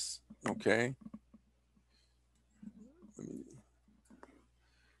categories. Okay.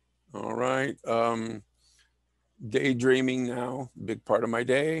 All right. Daydreaming now, big part of my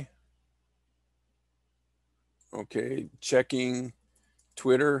day. Okay, checking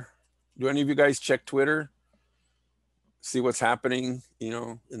Twitter. Do any of you guys check Twitter? See what's happening,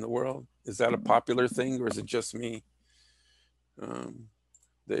 in the world? Is that a popular thing or is it just me?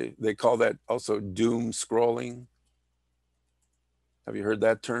 They call that also doom scrolling. Have you heard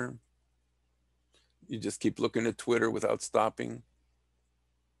that term? You just keep looking at Twitter without stopping.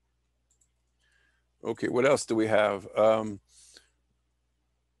 Okay, what else do we have?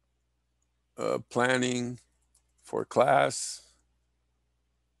 Planning for class.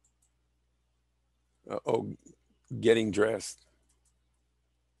 Getting dressed.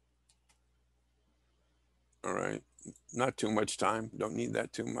 All right, not too much time. Don't need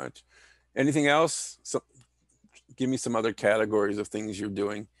that too much. Anything else? So, give me some other categories of things you're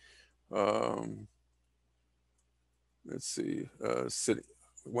doing. Let's see. Sitting.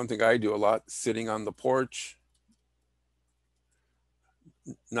 One thing I do a lot: sitting on the porch.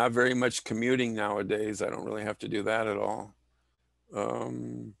 Not very much commuting nowadays. I don't really have to do that at all.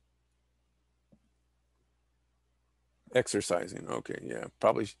 Exercising. Okay, yeah,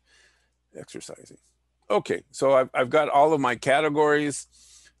 probably exercising. Okay, so I've got all of my categories.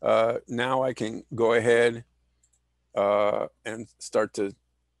 Now I can go ahead and start to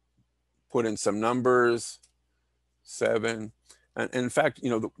put in some numbers. 7. And in fact, you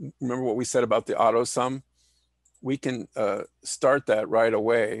know, remember what we said about the auto sum? We can start that right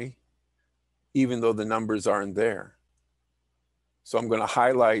away, even though the numbers aren't there. So I'm going to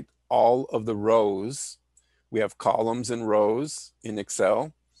highlight all of the rows. We have columns and rows in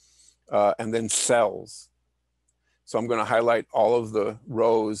Excel, and then cells. So I'm going to highlight all of the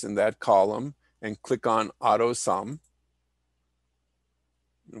rows in that column and click on auto sum.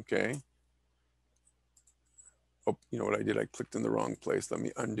 Okay. Oh, you know what I did? I clicked in the wrong place. Let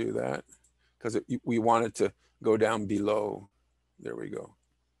me undo that because we wanted to go down below. There we go.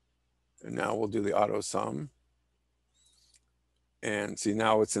 And now we'll do the auto sum. And see,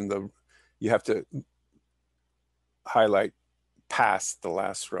 now it's in the, you have to highlight past the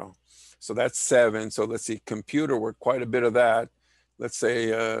last row. So that's 7. So let's see, computer work, quite a bit of that. Let's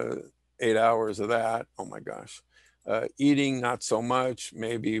say 8 hours of that. Oh my gosh. Eating, not so much,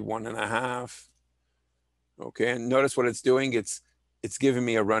 maybe 1.5. Okay, and notice what it's doing. It's giving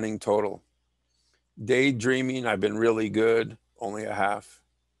me a running total. Daydreaming, I've been really good, only a half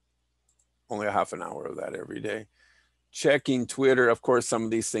an hour of that every day. Checking Twitter, of course, some of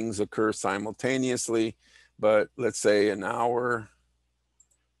these things occur simultaneously, but let's say an hour.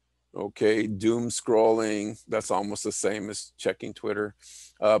 Okay, doom scrolling, that's almost the same as checking Twitter.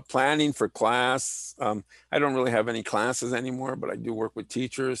 Planning for class, I don't really have any classes anymore, but I do work with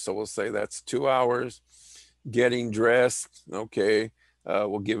teachers, so we'll say that's 2 hours. Getting dressed, okay,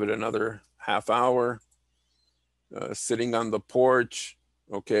 we'll give it another half hour. Sitting on the porch,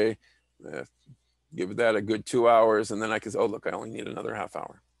 okay, give that a good 2 hours, and then I can say, oh, look, I only need another half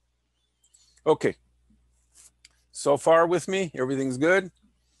hour. Okay, so far with me, everything's good?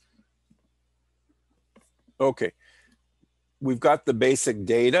 Okay, we've got the basic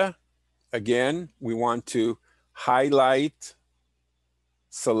data. Again, we want to highlight,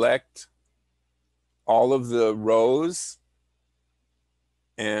 select all of the rows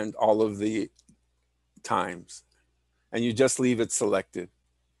and all of the times, and you just leave it selected.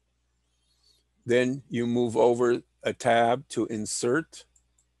 Then you move over a tab to insert,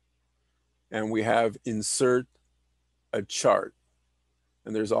 and we have insert a chart.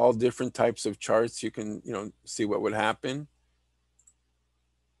 And there's all different types of charts. You can, you know, see what would happen.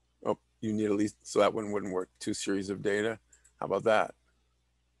 Oh, you need at least, so that one wouldn't work. 2 series of data. How about that?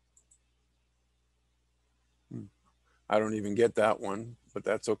 I don't even get that one, but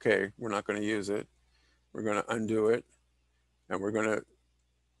that's okay. We're not going to use it. We're going to undo it, and we're going to,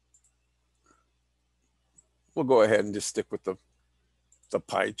 we'll go ahead and just stick with the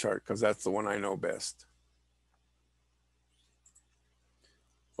pie chart because that's the one I know best.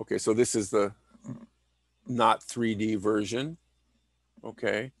 Okay, so this is the not 3D version.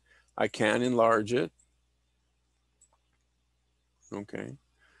 Okay, I can enlarge it. Okay,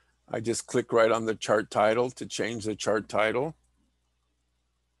 I just click right on the chart title to change the chart title.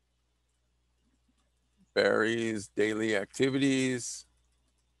 Barry's daily activities.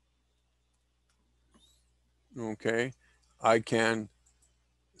 Okay, I can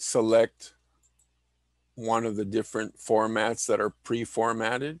select one of the different formats that are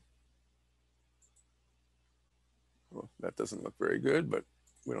pre-formatted. Well, that doesn't look very good, but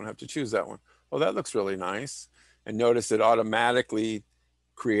we don't have to choose that one. Oh, that looks really nice. And notice it automatically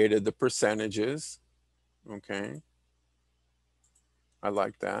created the percentages. Okay, I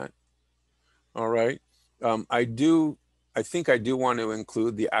like that. All right, I think I do want to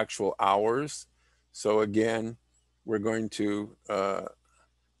include the actual hours. So again, we're going to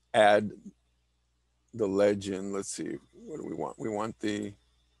add the legend. Let's see, what do we want? We want the,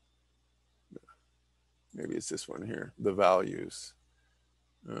 maybe it's this one here, the values.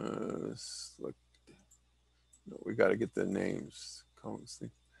 Look, no, we got to get the names columns.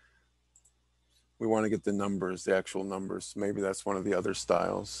 We want to get the numbers, the actual numbers. Maybe that's one of the other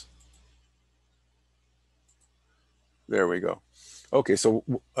styles. There we go. Okay, so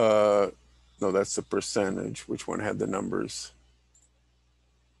no, that's the percentage. Which one had the numbers?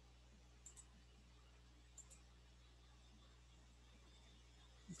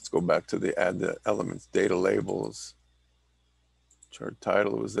 Let's go back to the add the elements, data labels. Chart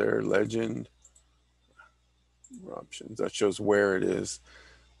title was there, legend, options. That shows where it is.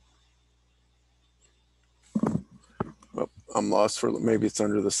 Well, I'm lost for, maybe it's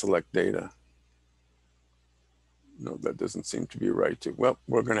under the select data. No, that doesn't seem to be right too. Well,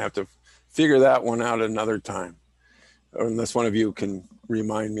 we're gonna have to figure that one out another time. Or unless one of you can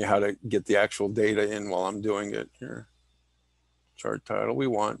remind me how to get the actual data in while I'm doing it here. Chart title we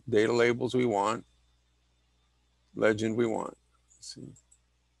want, data labels we want, legend we want. Let's see.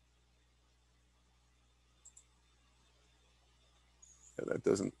 Yeah,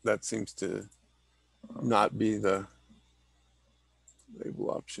 that seems to not be the label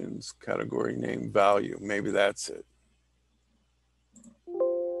options, category name, value. Maybe that's it.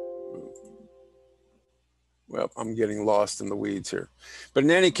 Well, I'm getting lost in the weeds here. But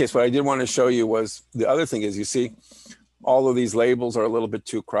in any case, what I did want to show you was, the other thing is, you see, all of these labels are a little bit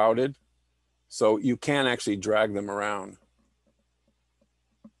too crowded. So you can actually drag them around.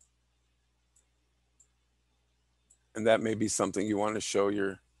 And that may be something you want to show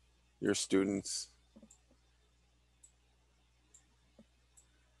your students.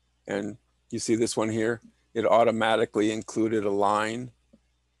 And you see this one here, it automatically included a line.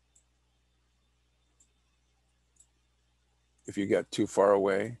 If you get too far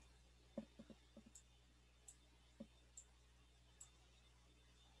away.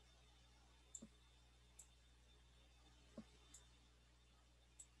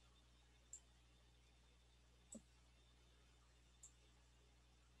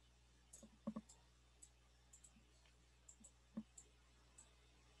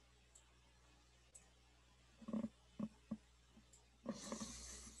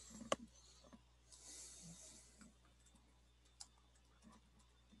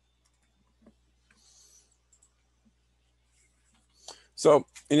 So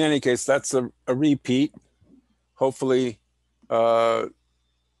in any case, that's a repeat. Hopefully it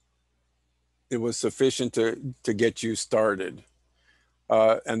was sufficient to get you started.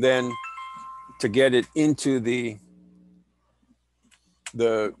 And then to get it into the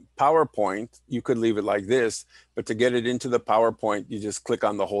PowerPoint, you could leave it like this, but to get it into the PowerPoint, you just click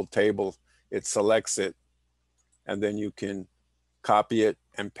on the whole table, it selects it, and then you can copy it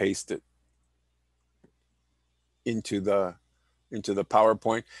and paste it into the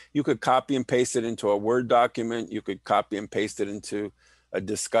PowerPoint. You could copy and paste it into a Word document. You could copy and paste it into a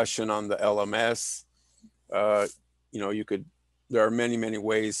discussion on the LMS. You know, there are many, many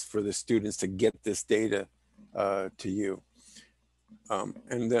ways for the students to get this data to you.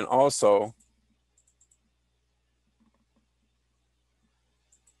 And then also,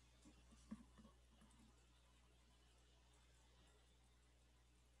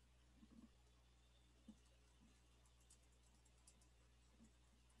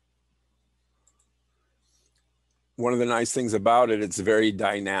 one of the nice things about it, it's very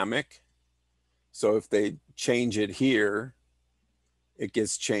dynamic. So if they change it here, it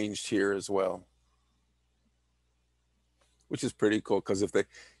gets changed here as well, which is pretty cool, because if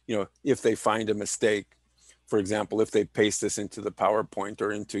they find a mistake, for example, if they paste this into the PowerPoint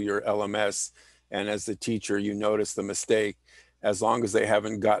or into your LMS, and as the teacher, you notice the mistake, as long as they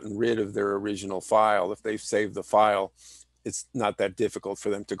haven't gotten rid of their original file, if they've saved the file, it's not that difficult for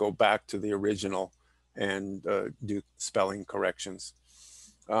them to go back to the original and do spelling corrections.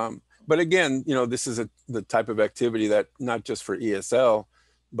 But again, you know, this is the type of activity that not just for ESL,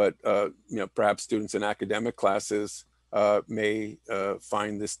 but you know, perhaps students in academic classes may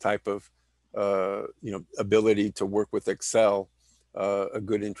find this type of you know, ability to work with Excel a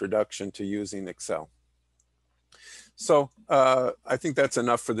good introduction to using Excel. So I think that's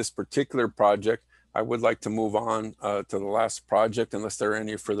enough for this particular project. I would like to move on to the last project, unless there are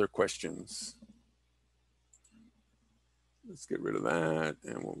any further questions. Let's get rid of that,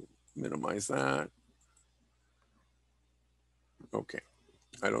 and we'll minimize that. Okay,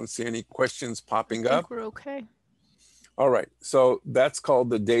 I don't see any questions popping up. I think we're okay. All right, so that's called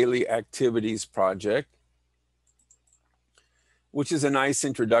the Daily Activities Project, which is a nice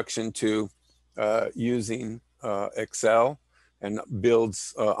introduction to using Excel, and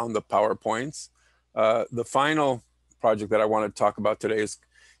builds on the PowerPoints. The final project that I want to talk about today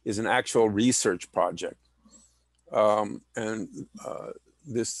is an actual research project.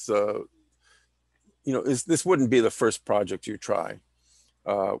 This, you know, this wouldn't be the first project you try.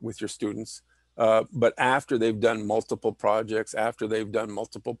 with your students. But after they've done multiple projects, after they've done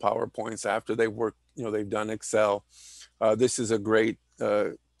multiple PowerPoints, after they've worked, they've done Excel, this is a great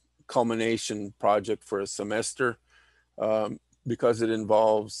culmination project for a semester because it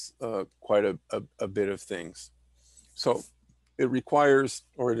involves quite a bit of things. So it requires,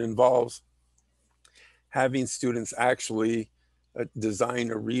 or it involves, having students actually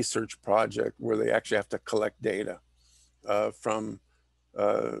design a research project where they actually have to collect data from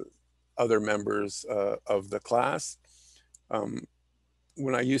other members of the class.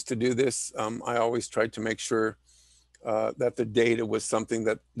 When I used to do this, I always tried to make sure that the data was something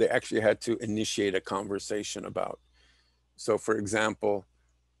that they actually had to initiate a conversation about. So for example,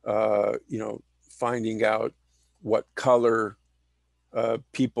 finding out what color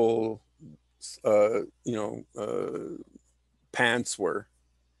people, pants were,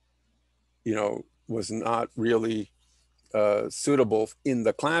 was not really suitable in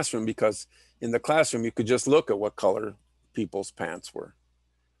the classroom, because in the classroom you could just look at what color people's pants were.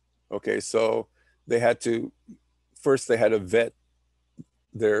 Okay, so they had to, first they had to vet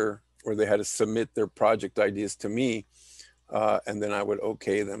they had to submit their project ideas to me, and then I would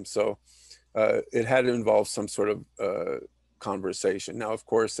okay them. So it had to involve some sort of conversation. Now, of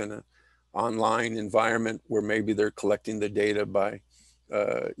course, in an online environment where maybe they're collecting the data by,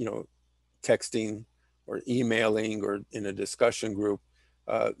 texting or emailing or in a discussion group,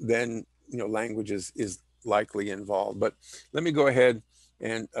 then, language is likely involved. But let me go ahead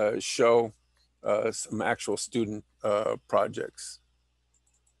and show some actual student projects.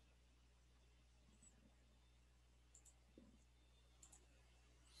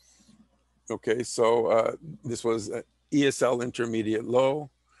 Okay, so this was ESL intermediate low.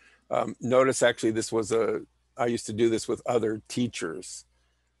 Notice actually this was I used to do this with other teachers.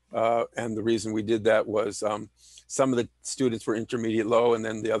 And the reason we did that was some of the students were intermediate low, and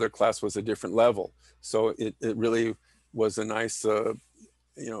then the other class was a different level. So it really was a nice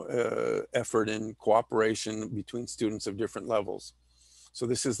effort in cooperation between students of different levels. So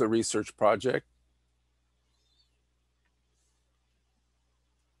this is the research project.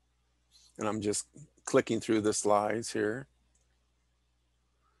 And I'm just clicking through the slides here.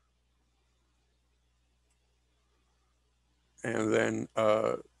 And then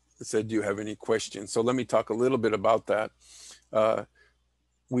it said, do you have any questions? So let me talk a little bit about that.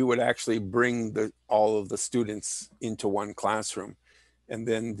 We would actually bring all of the students into one classroom. And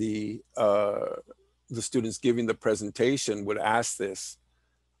then the students giving the presentation would ask this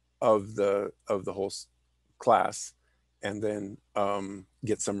of the whole class, and then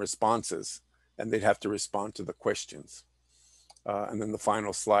get some responses, and they'd have to respond to the questions. And then the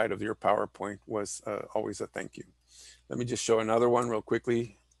final slide of your PowerPoint was always a thank you. Let me just show another one real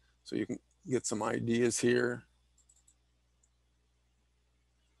quickly so you can get some ideas here.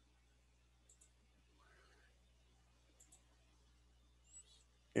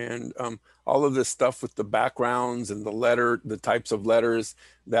 And all of this stuff with the backgrounds and the types of letters,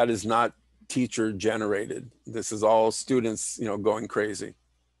 that is not teacher generated. This is all students, going crazy.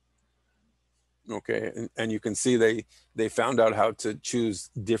 Okay, and you can see they found out how to choose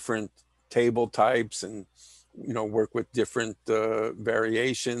different table types and, work with different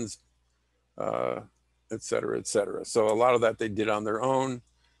variations, et cetera, et cetera. So a lot of that they did on their own.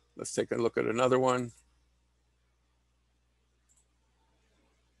 Let's take a look at another one.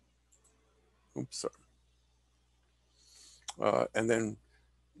 Oops, sorry. And then,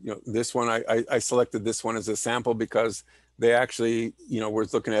 this one, I selected this one as a sample because they actually, were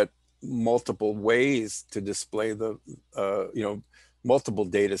looking at multiple ways to display the, multiple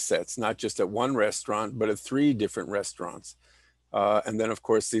data sets, not just at one restaurant, but at 3 different restaurants. And then, of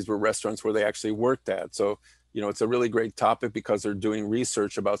course, these were restaurants where they actually worked at. So, it's a really great topic because they're doing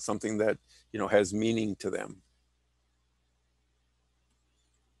research about something that, has meaning to them.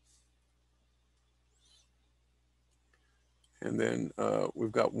 And then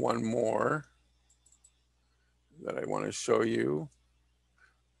we've got one more that I want to show you.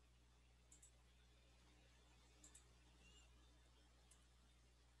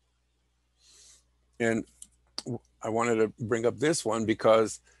 And I wanted to bring up this one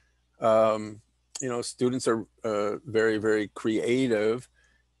because, students are very, very creative,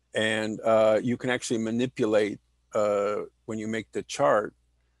 and you can actually manipulate when you make the chart.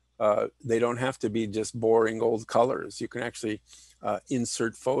 They don't have to be just boring old colors. You can actually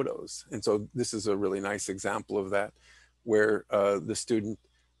insert photos. And so this is a really nice example of that, where the student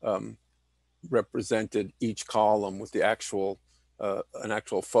represented each column with the actual an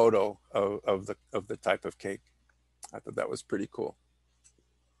actual photo of the type of cake. I thought that was pretty cool.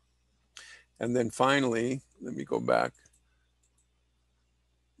 And then finally, let me go back.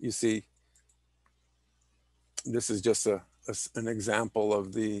 you see, this is just an example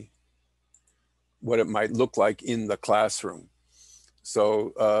of what it might look like in the classroom.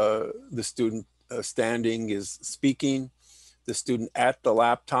 So the student standing is speaking. The student at the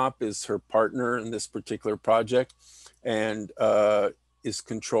laptop is her partner in this particular project, and is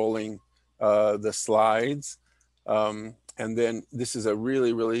controlling the slides. And then this is a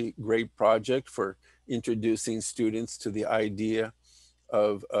really, really great project for introducing students to the idea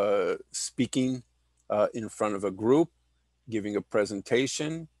of speaking in front of a group, giving a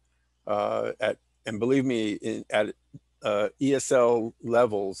presentation and believe me, at ESL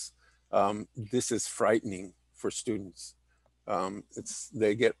levels, this is frightening for students.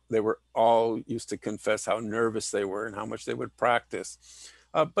 They were all used to confess how nervous they were and how much they would practice.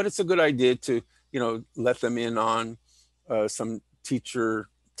 But it's a good idea to, let them in on some teacher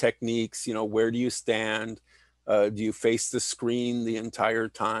techniques. Where do you stand? Do you face the screen the entire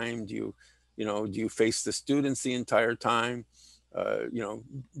time? Do you face the students the entire time?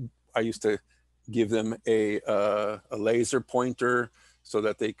 I used to give them a laser pointer so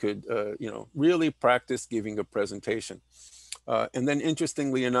that they could, really practice giving a presentation. And then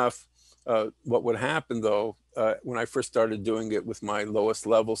interestingly enough, what would happen though, when I first started doing it with my lowest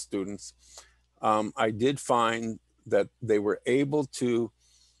level students, I did find that they were able to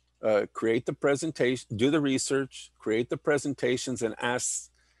create the presentation, do the research, create the presentations, and ask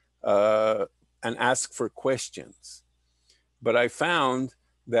for questions. But I found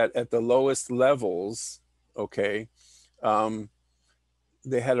that at the lowest levels, okay,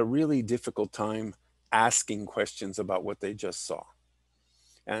 they had a really difficult time asking questions about what they just saw.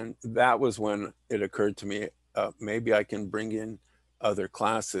 And that was when it occurred to me, maybe I can bring in other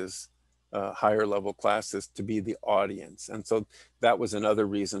classes, higher level classes, to be the audience. And so that was another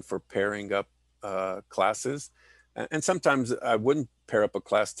reason for pairing up classes. And sometimes I wouldn't pair up a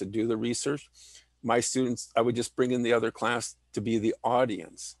class to do the research. My students, I would just bring in the other class to be the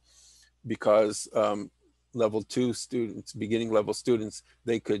audience, because level 2 students, beginning level students,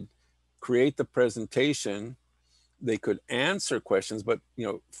 they could create the presentation, they could answer questions, but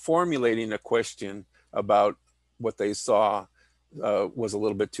formulating a question about what they saw was a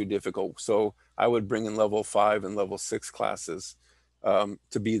little bit too difficult. So I would bring in level 5 and level 6 classes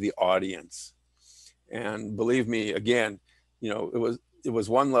to be the audience. And believe me, again, it was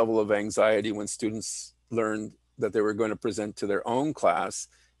one level of anxiety when students learned that they were going to present to their own class.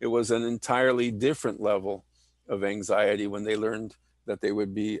 It was an entirely different level of anxiety when they learned that they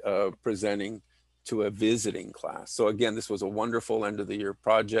would be presenting to a visiting class. So again, this was a wonderful end of the year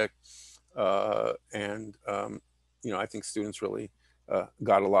project. And I think students really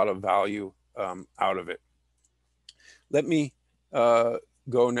got a lot of value out of it. Let me go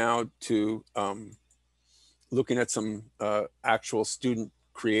now to looking at some actual student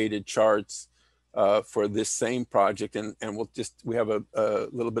created charts for this same project. And we have a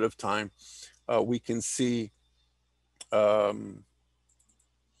little bit of time. We can see how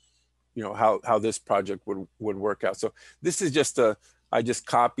this project would work out. So this is just I just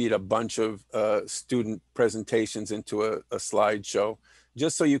copied a bunch of student presentations into a slideshow,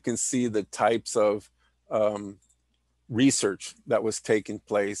 just so you can see the types of research that was taking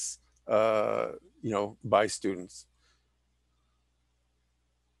place, by students.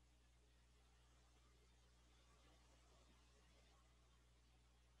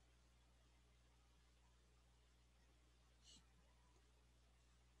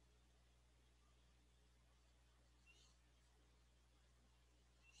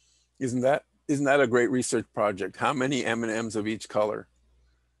 Isn't that a great research project? How many M&Ms of each color?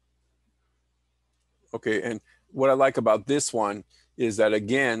 Okay, and what I like about this one is that,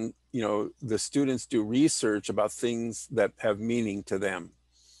 again, the students do research about things that have meaning to them.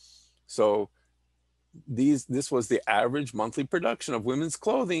 So this was the average monthly production of women's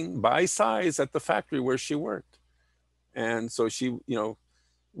clothing by size at the factory where she worked. And so she,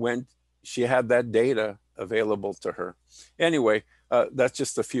 she had that data available to her. Anyway, that's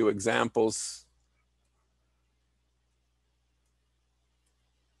just a few examples.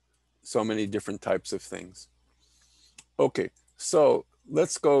 So many different types of things. Okay, so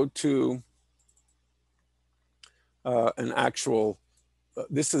let's go to an actual,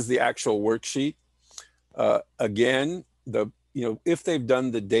 this is the actual worksheet. Again, if they've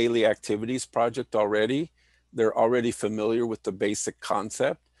done the daily activities project already, they're already familiar with the basic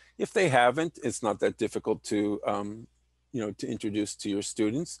concept. If they haven't, it's not that difficult to, to introduce to your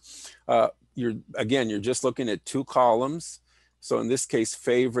students. You're just looking at 2 columns. So in this case,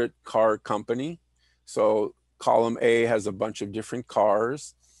 favorite car company. So column A has a bunch of different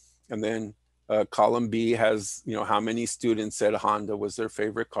cars. And then Column B has, how many students said Honda was their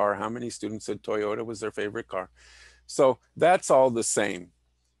favorite car, how many students said Toyota was their favorite car. So that's all the same.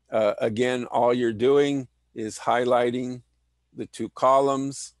 Again, all you're doing is highlighting the two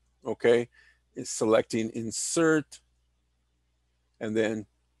columns, okay? It's selecting insert and then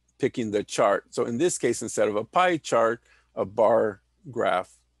picking the chart. So in this case, instead of a pie chart, a bar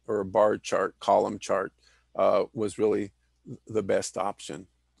graph or a bar chart, column chart was really the best option,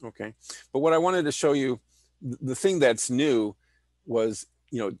 okay? But what I wanted to show you, the thing that's new was,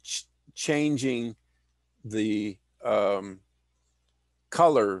 changing the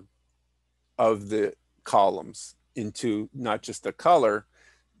color of the columns into not just a color,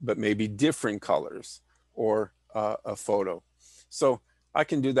 but maybe different colors or a photo. So I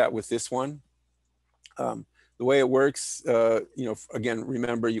can do that with this one. The way it works, again,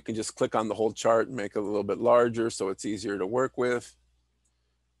 remember, you can just click on the whole chart and make it a little bit larger so it's easier to work with.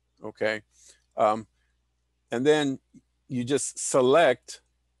 Okay. And then you just select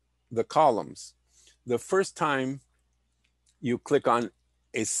the columns. The first time you click on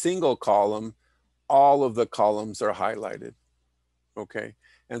a single column, all of the columns are highlighted. Okay.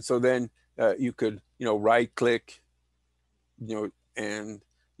 And so then you could, right click, and,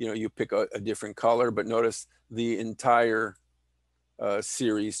 you pick a different color, but notice the entire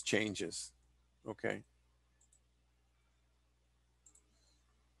series changes. Okay.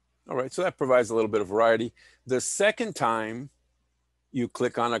 All right, so that provides a little bit of variety. The second time you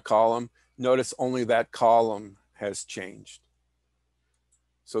click on a column, notice only that column has changed.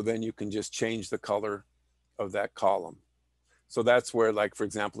 So then you can just change the color of that column. So that's where, like, for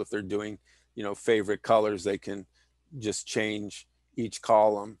example, if they're doing, favorite colors, they can just change each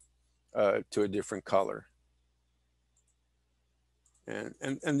column to a different color.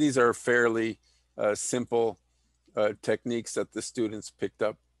 And these are fairly simple techniques that the students picked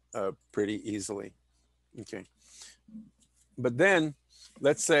up pretty easily. Okay. But then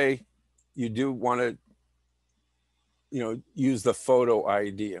let's say you do want to, use the photo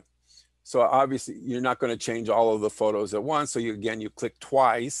idea. So obviously you're not going to change all of the photos at once. So you click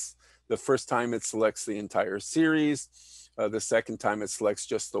twice. The first time it selects the entire series. The second time it selects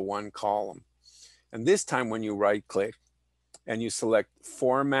just the one column. And this time when you right click and you select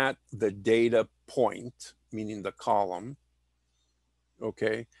format the data point, meaning the column,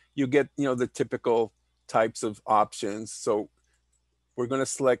 okay, you get, the typical types of options. So we're going to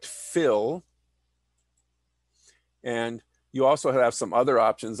select fill. And you also have some other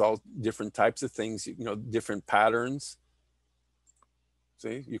options, all different types of things, different patterns.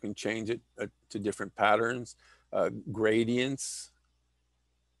 See, you can change it to different patterns, gradients.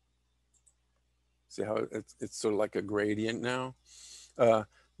 See how it's sort of like a gradient now.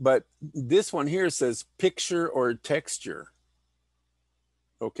 But this one here says picture or texture.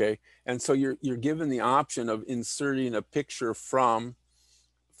 Okay, and so you're given the option of inserting a picture from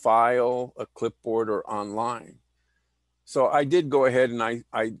file, a clipboard, or online. So I did go ahead and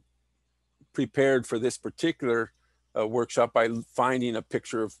I prepared for this particular workshop by finding a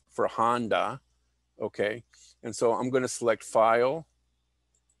picture for Honda. Okay, and so I'm going to select file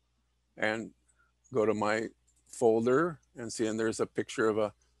and go to my folder and see, and there's a picture of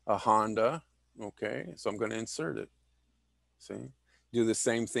a Honda. Okay, so I'm going to insert it. See, do the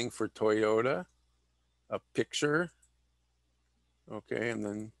same thing for Toyota, a picture. Okay, and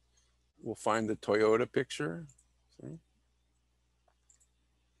then we'll find the Toyota picture. See?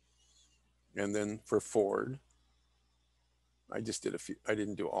 And then for Ford, I just did a few, I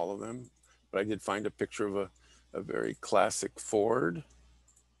didn't do all of them, but I did find a picture of a very classic Ford.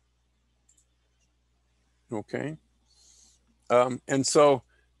 Okay. And so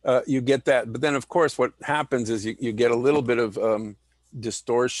you get that, but then of course what happens is you get a little bit of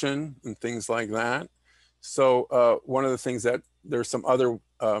distortion and things like that. So one of the things that there's some other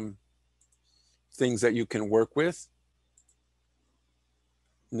things that you can work with.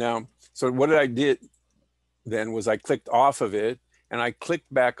 Now, so what I did then was I clicked off of it and I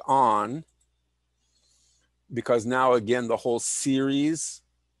clicked back on, because now again the whole series,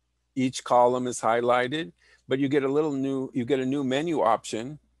 each column is highlighted, but you get a new menu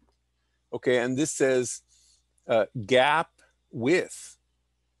option. Okay, and this says gap width.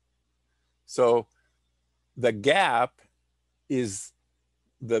 So the gap is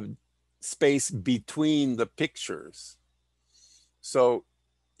the space between the pictures. So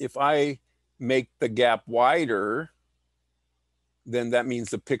if I make the gap wider, then that means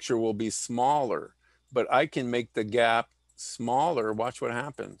the picture will be smaller. But I can make the gap smaller. Watch what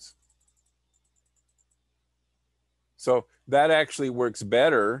happens. So that actually works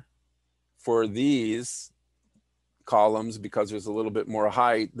better for these columns because there's a little bit more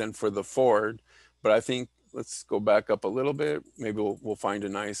height than for the Ford. But I think let's go back up a little bit. Maybe we'll find a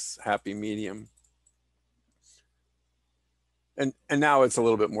nice happy medium. And now it's a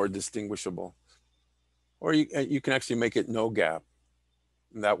little bit more distinguishable. Or you can actually make it no gap,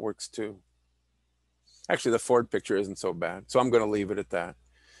 and that works too. Actually, the Ford picture isn't so bad, so I'm going to leave it at that.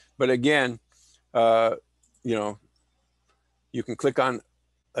 But again, you know, you can click on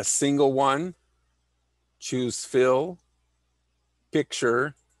a single one, choose fill,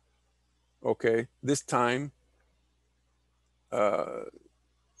 picture. Okay, this time, did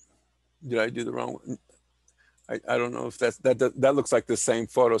I do the wrong one? I don't know if that looks like the same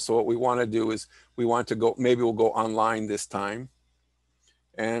photo. So what we want to do is we want to go, maybe we'll go online this time,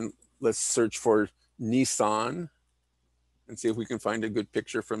 and let's search for Nissan and see if we can find a good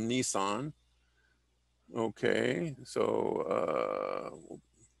picture from Nissan. Okay, so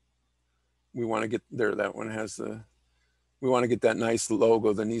we want to get there. That one has the, we want to get that nice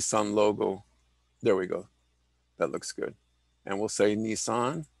logo, the Nissan logo. There we go. That looks good. And we'll say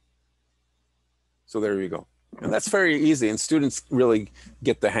Nissan. So there you go. And that's very easy. And students really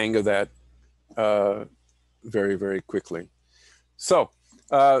get the hang of that very, very quickly. So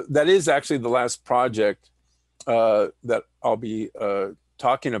that is actually the last project that I'll be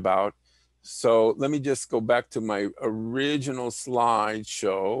talking about. So let me just go back to my original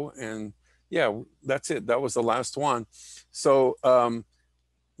slideshow, and yeah, that's it. That was the last one. So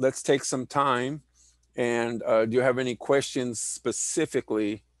let's take some time. And do you have any questions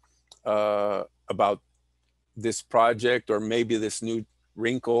specifically about this project, or maybe this new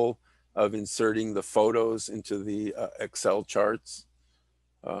wrinkle of inserting the photos into the Excel charts?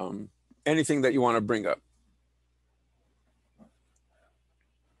 Anything that you want to bring up?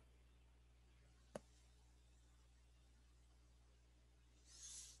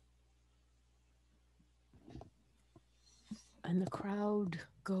 And the crowd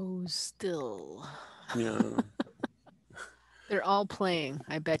goes still. Yeah. They're all playing,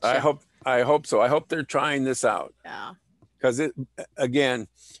 I bet you. I hope so. I hope they're trying this out. Yeah. Because it, again,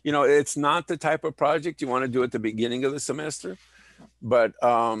 you know, it's not the type of project you want to do at the beginning of the semester. But,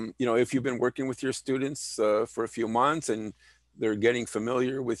 you know, if you've been working with your students for a few months and they're getting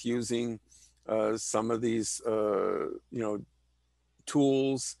familiar with using some of these, you know,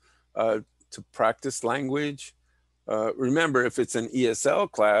 tools to practice language. Remember, if it's an ESL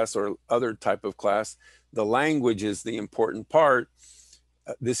class or other type of class, the language is the important part.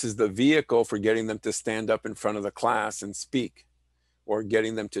 This is the vehicle for getting them to stand up in front of the class and speak, or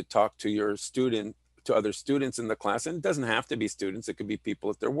getting them to talk to your student, to other students in the class. And it doesn't have to be students. It could be people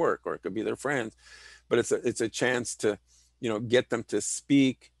at their work, or it could be their friends. But it's a chance to, you know, get them to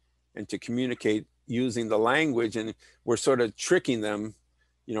speak and to communicate using the language. And we're sort of tricking them,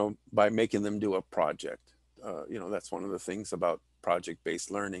 you know, by making them do a project. You know, that's one of the things about project-based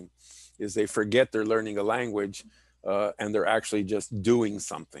learning, is they forget they're learning a language and they're actually just doing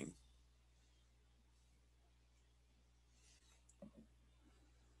something.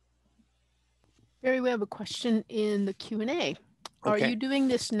 Barry, we have a question in the Q&A. Are Okay. you doing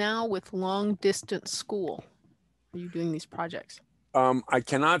this now with long distance school? Are you doing these projects? I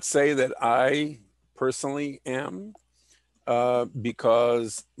cannot say that I personally am,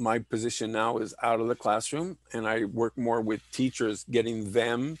 because my position now is out of the classroom, and I work more with teachers, getting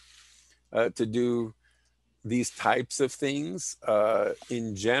them to do these types of things.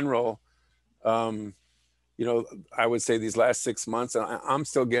 In general, you know, I would say these last 6 months, I'm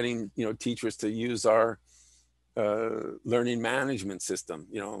still getting, you know, teachers to use our learning management system.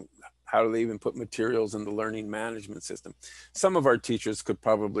 You know, how do they even put materials in the learning management system? Some of our teachers could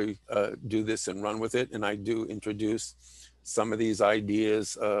probably do this and run with it, and I do introduce some of these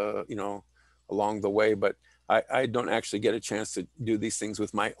ideas, you know, along the way, but I don't actually get a chance to do these things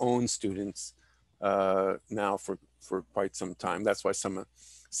with my own students now for quite some time. That's why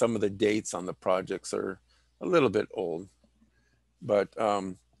some of the dates on the projects are a little bit old, but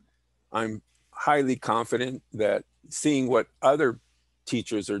I'm highly confident that seeing what other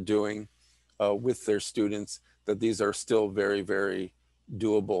teachers are doing with their students, that these are still very, very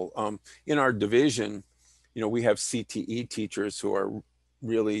doable. In our division, you know, we have CTE teachers who are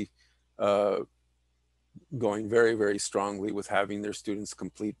really going very, very strongly with having their students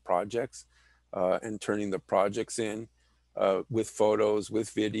complete projects and turning the projects in with photos,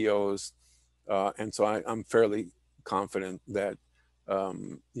 with videos. And so I'm fairly confident that,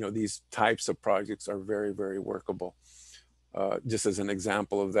 you know, these types of projects are very, very workable. Just as an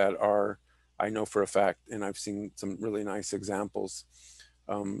example of that I know for a fact, and I've seen some really nice examples,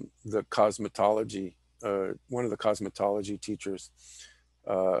 the cosmetology, one of the cosmetology teachers,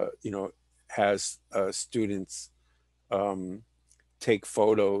 you know, has students take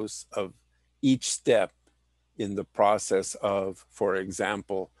photos of each step in the process of, for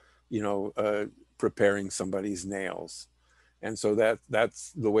example, preparing somebody's nails. And so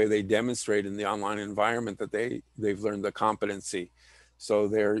that's the way they demonstrate in the online environment that they've learned the competency. So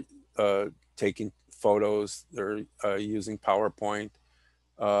they're taking photos, they're using PowerPoint,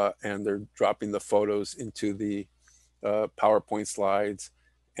 and they're dropping the photos into the PowerPoint slides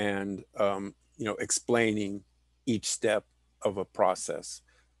and explaining each step of a process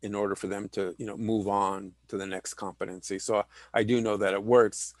in order for them to move on to the next competency. So I do know that it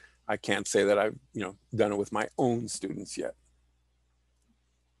works. I can't say that I've done it with my own students yet.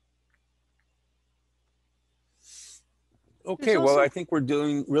 Okay, well, I think we're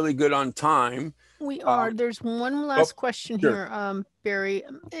doing really good on time. We are. There's one last question sure. here, Barry,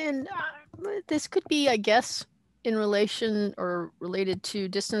 and this could be, I guess, in relation or related to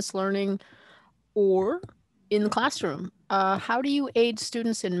distance learning or in the classroom. How do you aid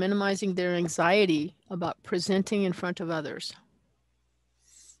students in minimizing their anxiety about presenting in front of others?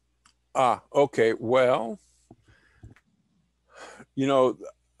 Okay, well,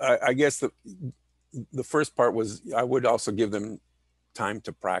 I guess the first part was I would also give them time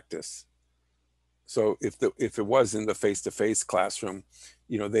to practice. So if it was in the face-to-face classroom,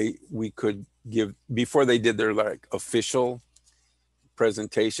 we could give, before they did their like official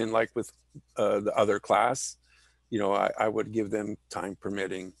presentation, like with the other class, I would give them, time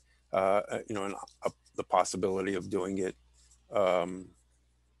permitting, the possibility of doing it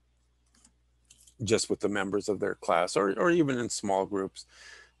just with the members of their class, or even in small groups.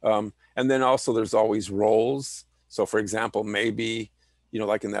 And then also there's always roles. So for example, maybe,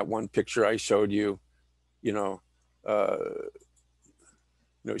 like in that one picture I showed you,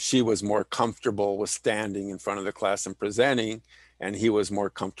 she was more comfortable with standing in front of the class and presenting, and he was more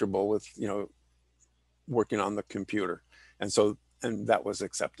comfortable with, working on the computer. And that was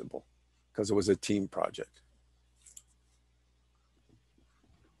acceptable because it was a team project.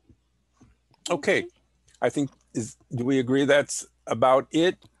 Okay, I think, do we agree that's about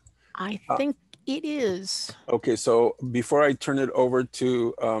it? I think it is. Okay, so before I turn it over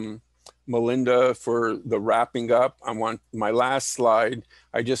to Melinda for the wrapping up, I want my last slide.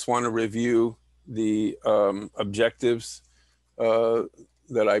 I just want to review the objectives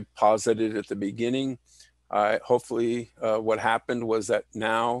that I posited at the beginning. Hopefully what happened was that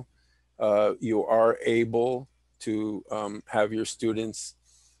now you are able to have your students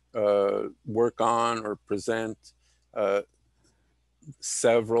work on or present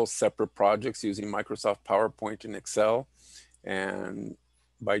several separate projects using Microsoft PowerPoint and Excel. And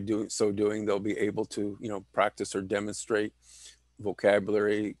by doing, they'll be able to, practice or demonstrate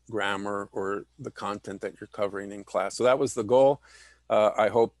vocabulary, grammar, or the content that you're covering in class. So that was the goal. I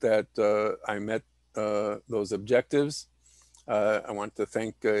hope that I met those objectives. I want to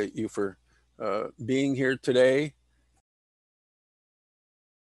thank you for being here today.